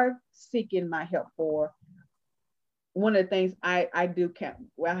are seeking my help for, one of the things I do count.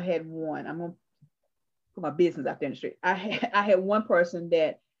 Well, I had one. I'm gonna put my business out there in the street. I had one person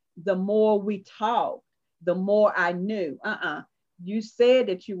that the more we talked, the more I knew. You said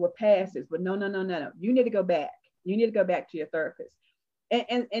that you were past this, but no. You need to go back. You need to go back to your therapist.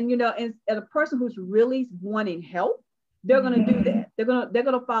 And a person who's really wanting help, they're going to do that. They're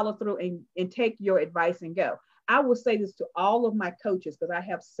going to follow through and take your advice and go. I will say this to all of my coaches, because I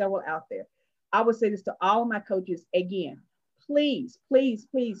have several out there. I would say this to all of my coaches again. Please, please,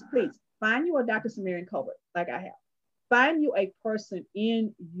 please, please find you a Dr. Samarian Colbert, like I have. Find you a person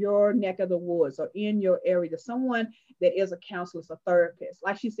in your neck of the woods or in your area, someone that is a counselor, a therapist.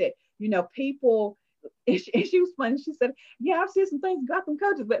 Like she said, people, and she was funny. She said, yeah, I've seen some things got from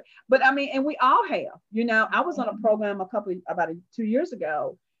coaches, but I mean, and we all have, I was on a program about 2 years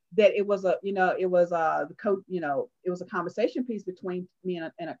ago that it was the coach, it was a conversation piece between me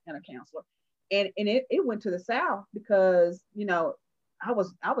and a counselor. And it went to the south because, I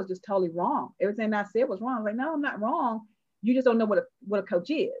was just totally wrong. Everything I said was wrong. I was like, no, I'm not wrong. You just don't know what a coach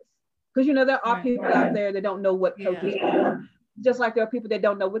is. Because, there are people out there that don't know what coaches are. Just like there are people that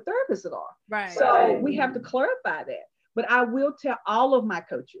don't know what therapists are. Right. So we have to clarify that. But I will tell all of my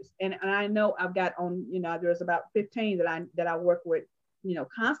coaches, and I know I've got on, there's about 15 that I work with,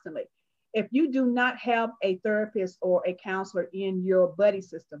 constantly. If you do not have a therapist or a counselor in your buddy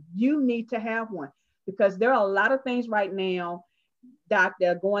system, you need to have one, because there are a lot of things right now, Doc,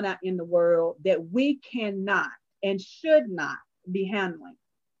 that are going out in the world that we cannot and should not be handling.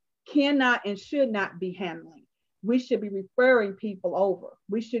 Cannot and should not be handling. We should be referring people over.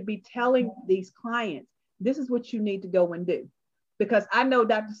 We should be telling these clients, this is what you need to go and do. Because I know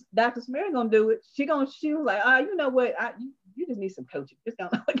Dr. Samarian gonna do it. She was like, you know what? You just need some coaching. Just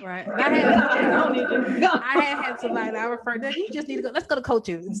don't know. Right. I had somebody I referred to. You just need to go. Let's go to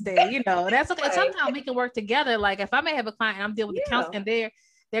coaches instead. That's okay. Sometimes we can work together. Like if I may have a client and I'm dealing with the counselor and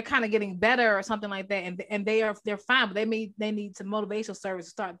they're kind of getting better or something like that, and they're fine, but they need some motivational service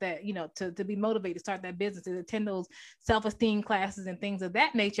to start that, to be motivated to start that business, to attend those self-esteem classes and things of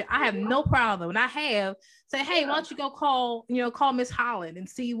that nature. I have no problem, and I have say, hey, why don't you go call Miss Holland and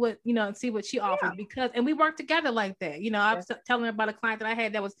see what she offers, and we work together like that. I was telling her about a client that I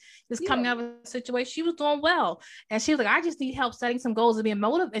had that was just coming out of a situation. She was doing well, and she was like, I just need help setting some goals and being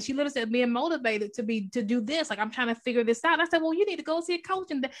motivated. And she literally said, being motivated to do this. Like, I'm trying to figure this out. And I said, well, you need to go see a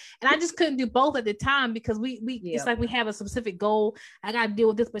coach. And I just couldn't do both at the time, because we it's like we have a specific goal. I got to deal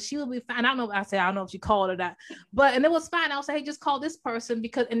with this, but she will be fine. I don't know if she called or not, and it was fine. I was like, hey, just call this person,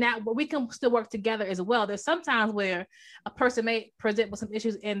 because and that we can still work together as well. There's sometimes where a person may present with some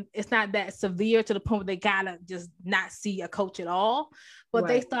issues and it's not that severe to the point where they gotta just not see a coach at all. But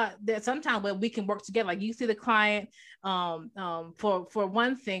they thought that sometimes where we can work together, like you see the client for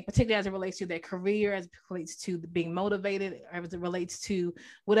one thing, particularly as it relates to their career, as it relates to being motivated, or as it relates to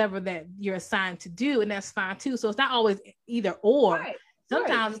whatever that you're assigned to do, and that's fine too. So it's not always either or. Right.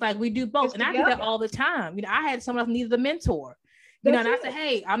 Sometimes it's like we do both, and I do that all the time. I had someone else needed a mentor. And I said,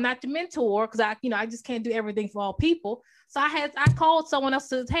 hey, I'm not the mentor, because I just can't do everything for all people. So I called someone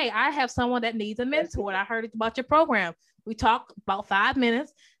else and said, hey, I have someone that needs a mentor. And I heard about your program. We talked about 5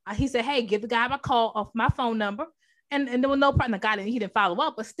 minutes. He said, hey, give the guy my call off my phone number. And there was no problem. The guy he didn't follow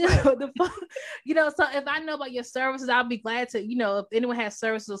up, but still, so if I know about your services, I'll be glad to, if anyone has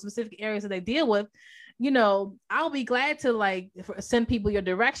services or specific areas that they deal with, I'll be glad to send people your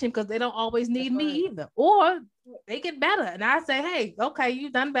direction, because they don't always need me either, or they get better. And I say, hey, okay,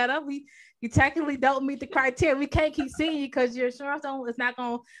 you've done better. You technically don't meet the criteria. We can't keep seeing you because your insurance it's not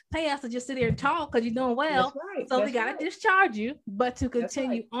going to pay us to just sit here and talk because you're doing well. That's right. So we got to discharge you. But to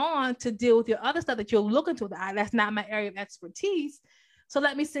continue on to deal with your other stuff that you're looking to, that's not my area of expertise. So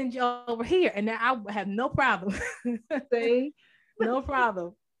let me send you over here. And now I have no problem. See? No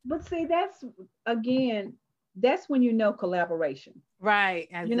problem. But see, that's when you know collaboration. Right.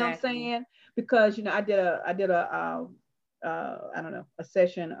 Exactly. You know what I'm saying? Because I did a I don't know, a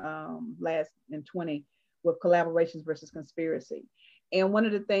session last in 20 with collaborations versus conspiracy. And one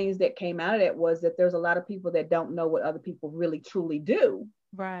of the things that came out of that was that there's a lot of people that don't know what other people really truly do,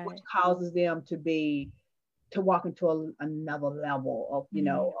 right? Which causes them to walk into another level of,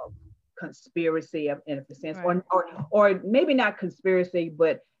 of conspiracy in a sense, right. or maybe not conspiracy,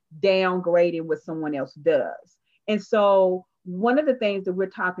 but downgrading what someone else does. And so one of the things that we're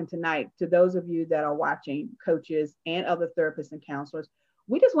talking tonight to those of you that are watching, coaches and other therapists and counselors,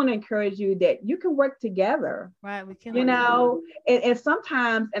 we just want to encourage you that you can work together. Right. We can. And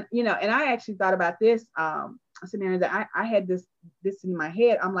sometimes, and I actually thought about this, scenario that I had this in my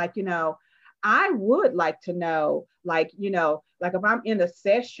head. I'm like, I would like to know, like if I'm in a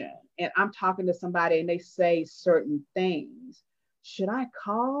session and I'm talking to somebody and they say certain things, should I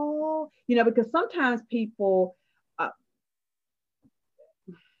call? Because sometimes people,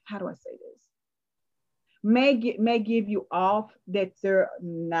 how do I say this? May give you off that they're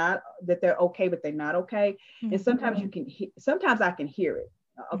okay, but they're not okay. Mm-hmm. And sometimes I can hear it.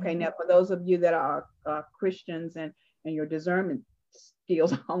 Okay. Mm-hmm. Now for those of you that are Christians and your discernment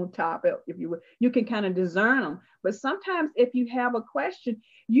skills on top, if you would, you can kind of discern them. But sometimes if you have a question,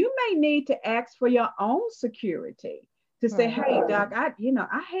 you may need to ask for your own security to say, hey, doc, I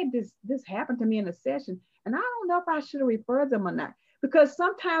had this happen to me in a session and I don't know if I should have referred them or not. Because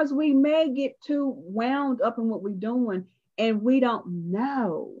sometimes we may get too wound up in what we're doing and we don't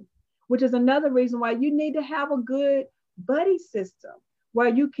know, which is another reason why you need to have a good buddy system where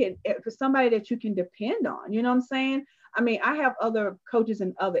you can, for somebody that you can depend on, you know what I'm saying? I mean, I have other coaches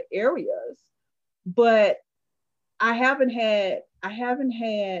in other areas, but I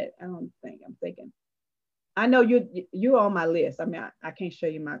know you're on my list. I mean, I can't show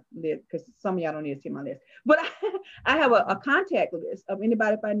you my list because some of y'all don't need to see my list. But I have a contact list of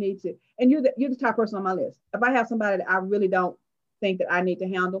anybody if I need to. And you're the top person on my list. If I have somebody that I really don't think that I need to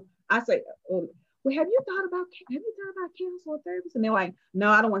handle, I say, well, have you thought about counselor or therapist? And they're like, no,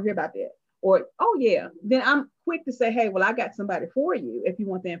 I don't want to hear about that. Or, oh yeah. Then I'm quick to say, hey, well, I got somebody for you if you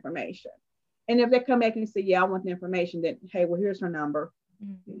want the information. And if they come back and say, yeah, I want the information, then hey, well, here's her number.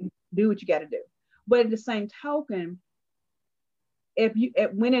 Mm-hmm. Do what you got to do. But at the same token,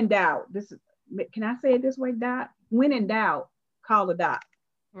 when in doubt, can I say it this way, Doc? When in doubt, call the doc.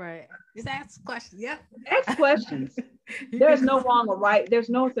 Right. Just ask questions. Yeah. Ask questions. There's no wrong or right. There's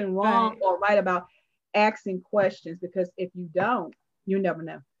nothing wrong or right about asking questions, because if you don't, you never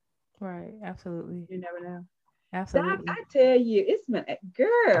know. Right. Absolutely. You never know. Absolutely. Doc, I tell you, it's been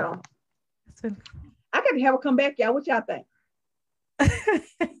girl. I got to have her come back, y'all. What y'all think?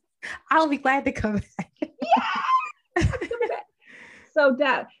 I'll be glad to come back. Yeah. So,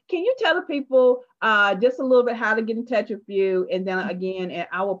 Doc, can you tell the people just a little bit how to get in touch with you? And then again, and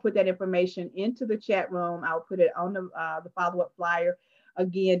I will put that information into the chat room. I'll put it on the follow-up flyer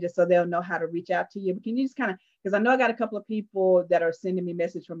again, just so they'll know how to reach out to you. But can you just kind of, because I know I got a couple of people that are sending me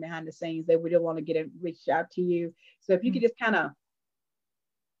messages from behind the scenes. They really want to reach out to you. So if you could just kind of,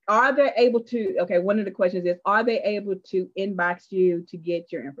 are they able to, okay, one of the questions is, are they able to inbox you to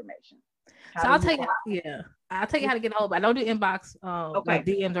get your information? So I'll tell you how to get a hold of it. I don't do inbox, like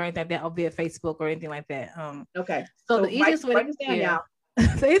DMs or anything like that, or via Facebook or anything like that. Okay. So the easiest way to the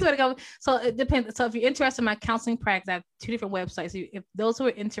easiest way to go. So it depends. So if you're interested in my counseling practice, I have 2 different websites. If those who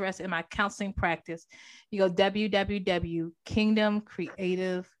are interested in my counseling practice, you go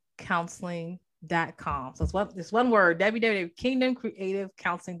www.kingdomcreativecounseling.com. So it's one word,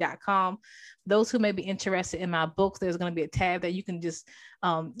 www.kingdomcreativecounseling.com. Those who may be interested in my books, there's going to be a tab that you can just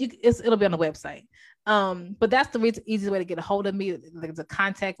it'll be on the website. But that's the easiest way to get a hold of me. There's a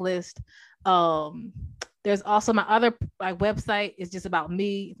contact list. There's also my other website is just about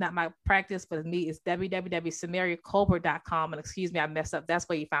me. It's not my practice, but it's me. It's www.samariacolbert.com. And excuse me, I messed up. That's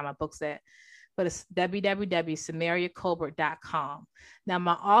where you find my books at. But it's www.samariacolbert.com. Now,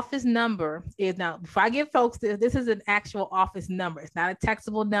 my office number is, now, before I give folks this is an actual office number. It's not a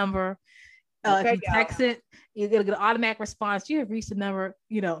textable number. If you text it, it'll get an automatic response. You have reached the number,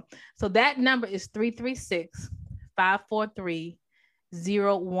 So that number is 336-543-0159.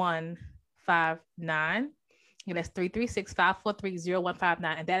 And that's 336-543-0159.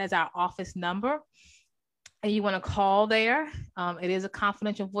 And that is our office number. and you want to call there. It is a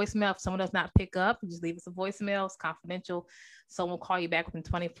confidential voicemail. If someone does not pick up, you just leave us a voicemail. It's confidential. Someone will call you back within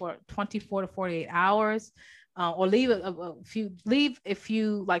 24 to 48 hours. Or leave a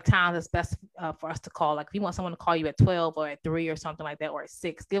few like times that's best for us to call. Like if you want someone to call you at 12 or at 3 or something like that, or at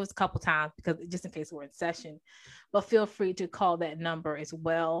 6, give us a couple times, because just in case we're in session. But feel free to call that number as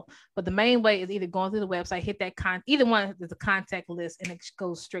well. But the main way is either going through the website, hit that either one is a contact list, and it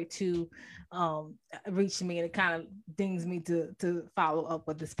goes straight to reach me, and it kind of dings me to follow up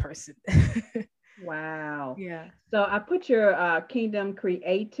with this person. Wow. Yeah. So I put your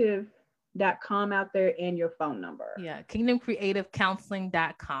kingdomcreative.com out there and your phone number. Yeah,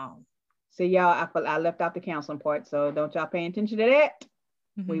 kingdomcreativecounseling.com. So y'all, I left out the counseling part, so don't y'all pay attention to that.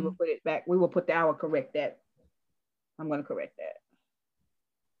 Mm-hmm. We will put it back. We will put I will correct that. I'm going to correct that.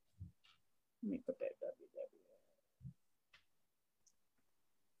 Let me put that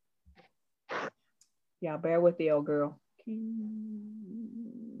www. Y'all bear with the old girl.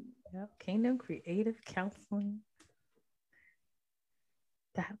 Kingdom Creative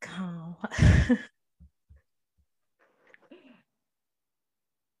Counseling.com.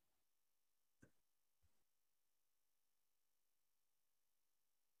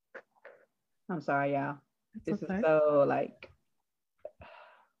 I'm sorry, y'all. This is so like,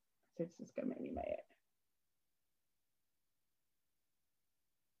 this is gonna make me mad.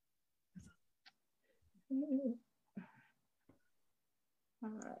 All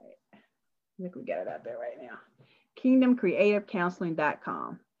right, I think we got it out there right now.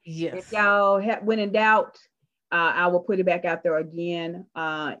 kingdomcreativecounseling.com. Yes. If y'all when in doubt, I will put it back out there again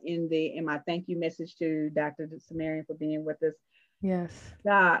in my thank you message to Dr. Samarian for being with us. Yes.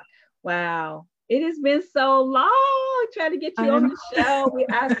 Doc, wow. It has been so long trying to get you on the show.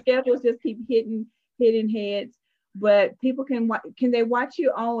 Our schedules just keep hitting heads. But people can they watch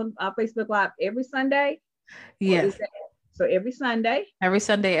you on Facebook Live every Sunday? Yes. So every Sunday at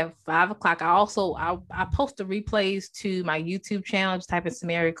 5:00. I post the replays to my YouTube channel. Just type in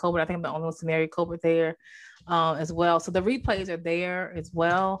Samari Colbert. I think I'm the only one Samari Colbert there as well. So the replays are there as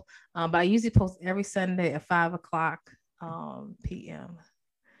well. But I usually post every Sunday at 5:00 p.m.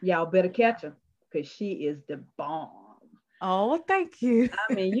 Y'all better catch her, because she is the bomb. Oh, thank you.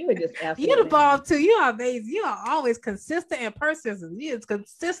 I mean, you are just absolutely. You're the bomb too. You are amazing. You are always consistent and persistent. You is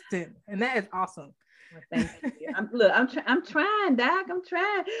consistent, and that is awesome. Well, thank you. I'm trying, Doc. I'm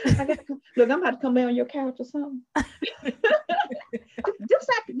trying. I'm about to come lay on your couch or something. Just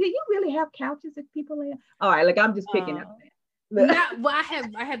like, do you really have couches that people lay on? All right, I'm just picking up that.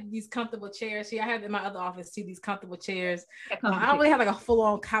 I have these comfortable chairs here. I have in my other office too these comfortable chairs. I don't really have like a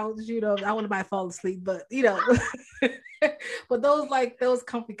full-on couch, I want anybody to fall asleep, but but those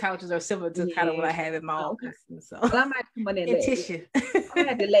comfy couches are similar to kind of what I have in my office. So I might come on and tissue. I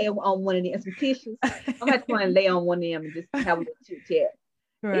had to lay on one of them, some tissues. I might come on and lay on one of them and just have a little chit chat.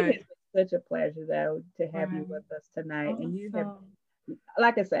 Right. It has been such a pleasure though to have you with us tonight, and you have.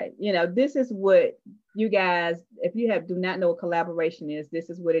 Like I say, this is what you guys, if you do not know what collaboration is, this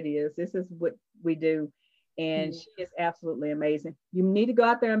is what it is. This is what we do. And she is absolutely amazing. You need to go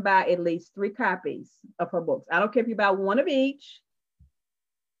out there and buy at least 3 copies of her books. I don't care if you buy one of each,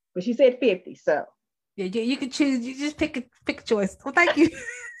 but she said 50. So yeah, you can choose. You just pick a choice. Well, thank you.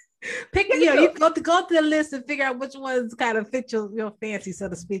 You go to the list and figure out which ones kind of fit your fancy, so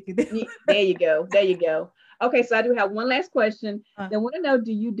to speak. There you go. Okay, so I do have one last question. They want to know,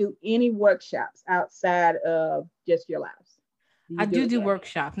 do you do any workshops outside of just your lives? I do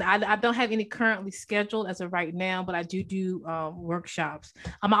workshops. Now, I don't have any currently scheduled as of right now, but I do workshops.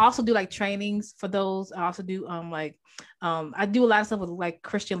 I also do like trainings for those. I also do I do a lot of stuff with like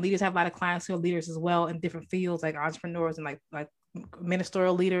Christian leaders. I have a lot of clients who are leaders as well in different fields, like entrepreneurs and like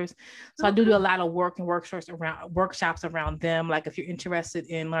ministerial leaders. So I do a lot of work and workshops around them. Like if you're interested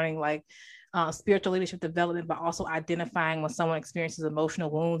in learning like spiritual leadership development, but also identifying when someone experiences emotional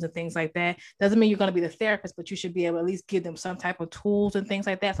wounds and things like that. Doesn't mean you're going to be the therapist, but you should be able to at least give them some type of tools and things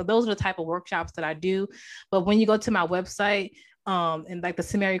like that. So those are the type of workshops that I do. But when you go to my website and like the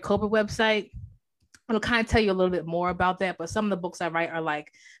Samari Colbert website, it'll kind of tell you a little bit more about that. But some of the books I write are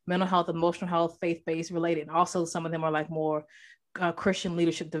like mental health, emotional health, faith-based related. And also some of them are like more Christian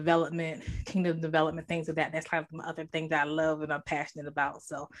leadership development, kingdom development, things of that. That's kind of my other thing that I love and I'm passionate about.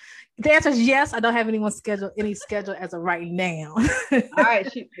 So the answer is yes. I don't have any schedule as of right now. All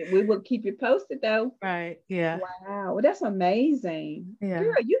right. We will keep you posted though. Right. Yeah. Wow. Well, that's amazing. Yeah.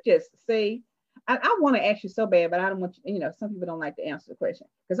 Girl, you just see, I want to ask you so bad, but I don't want you, some people don't like to answer the question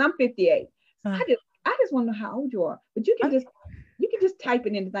because I'm 58. So I just want to know how old you are, but you can just type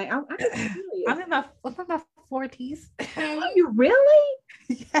it in the thing. I'm in my 40s. Are you really?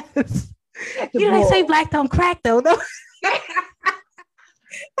 Yes. back to they say black don't crack though. That's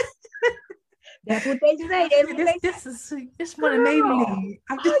what they say. This one made me.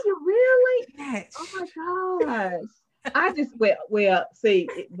 You really? Yes. Oh my gosh. I just well see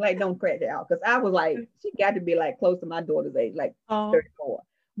black don't crack out because I was like she got to be like close to my daughter's age, like 34.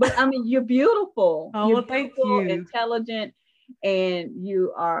 But I mean, you're beautiful. Oh, you're well, thank you. Intelligent, and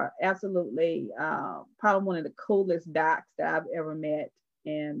you are absolutely probably one of the coolest docs that I've ever met.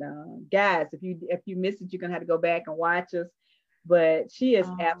 And guys, if you missed it, you're gonna have to go back and watch us. But she is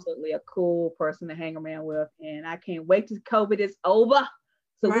absolutely a cool person to hang around with, and I can't wait till COVID is over.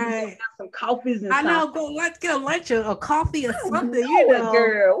 So we can have some coffees and I know, let's get a lunch or coffee or something,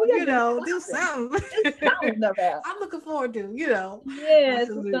 girl. Do something. I'm looking forward to, Yes,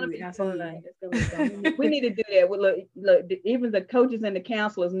 it's gonna be fun. It's gonna be fun. We need to do that. Look, even the coaches and the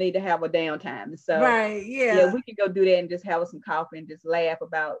counselors need to have a downtime. So we can go do that and just have some coffee and just laugh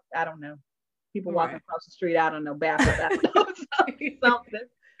about, I don't know, people walking across the street, I don't know, backwards, something.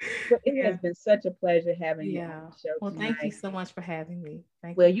 But it has been such a pleasure having you on the show tonight. Thank you so much for having me.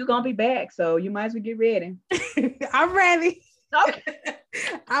 You're gonna be back, so you might as well get ready. I'm ready. Okay.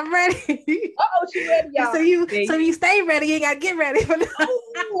 I'm ready. Oh, she ready, y'all. So you stay ready. You ain't gotta get ready.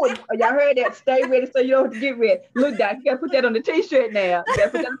 Y'all heard that? Stay ready, so you don't have to get ready. Look, Doc, you gotta put that on the t-shirt now. You gotta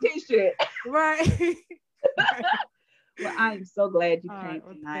put that on the t-shirt. Right. Well, I am so glad you came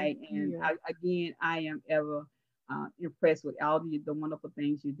tonight, and I am ever impressed with all the wonderful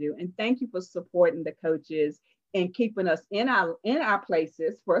things you do, and thank you for supporting the coaches and keeping us in our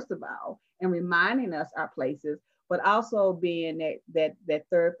places, first of all, and reminding us our places, but also being that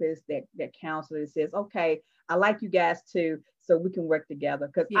therapist, that counselor that says, okay, I like you guys too, so we can work together,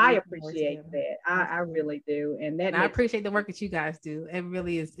 because I appreciate that. I really do. And I appreciate the work that you guys do. It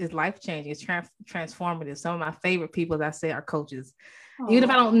really is life-changing. It's transformative. Some of my favorite people that I say are coaches. Even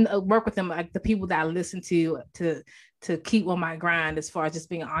if I don't work with them, like the people that I listen to keep on my grind as far as just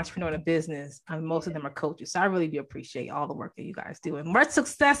being an entrepreneur in a business, most of them are coaches. So I really do appreciate all the work that you guys do and more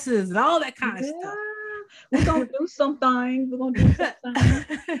successes and all that kind of stuff. We're going to do something.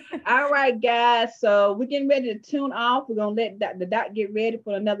 All right, guys. So we're getting ready to tune off. We're going to let the doc get ready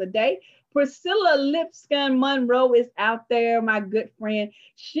for another day. Priscilla Lipscomb Monroe is out there, my good friend.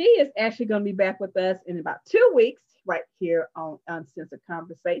 She is actually going to be back with us in about 2 weeks right here on Uncensored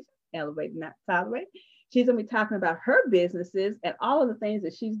Conversation, Elevate Not Tolerate. She's going to be talking about her businesses and all of the things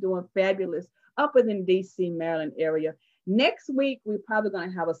that she's doing fabulous up in the DC, Maryland area. Next week, we're probably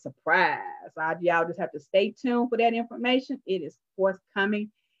going to have a surprise. Y'all just have to stay tuned for that information. It is forthcoming.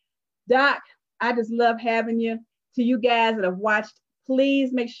 Doc, I just love having you. To you guys that have watched,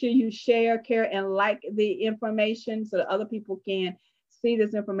 please make sure you share, care, and like the information so that other people can see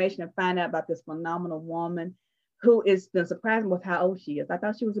this information and find out about this phenomenal woman who has been surprising with how old she is. I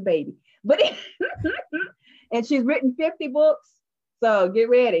thought she was a baby, but and she's written 50 books. So get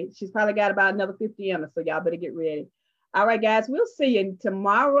ready. She's probably got about another 50 in her. So y'all better get ready. All right, guys, we'll see you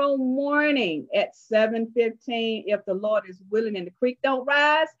tomorrow morning at 7:15, if the Lord is willing and the creek don't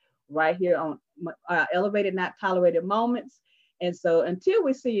rise, right here on Elevated Not Tolerated Moments. And so until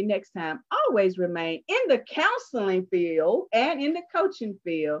we see you next time, always remain in the counseling field and in the coaching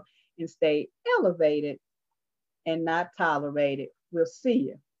field and stay elevated and not tolerated. We'll see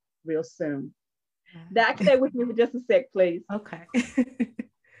you real soon. Doc, stay with me for just a sec, please. Okay.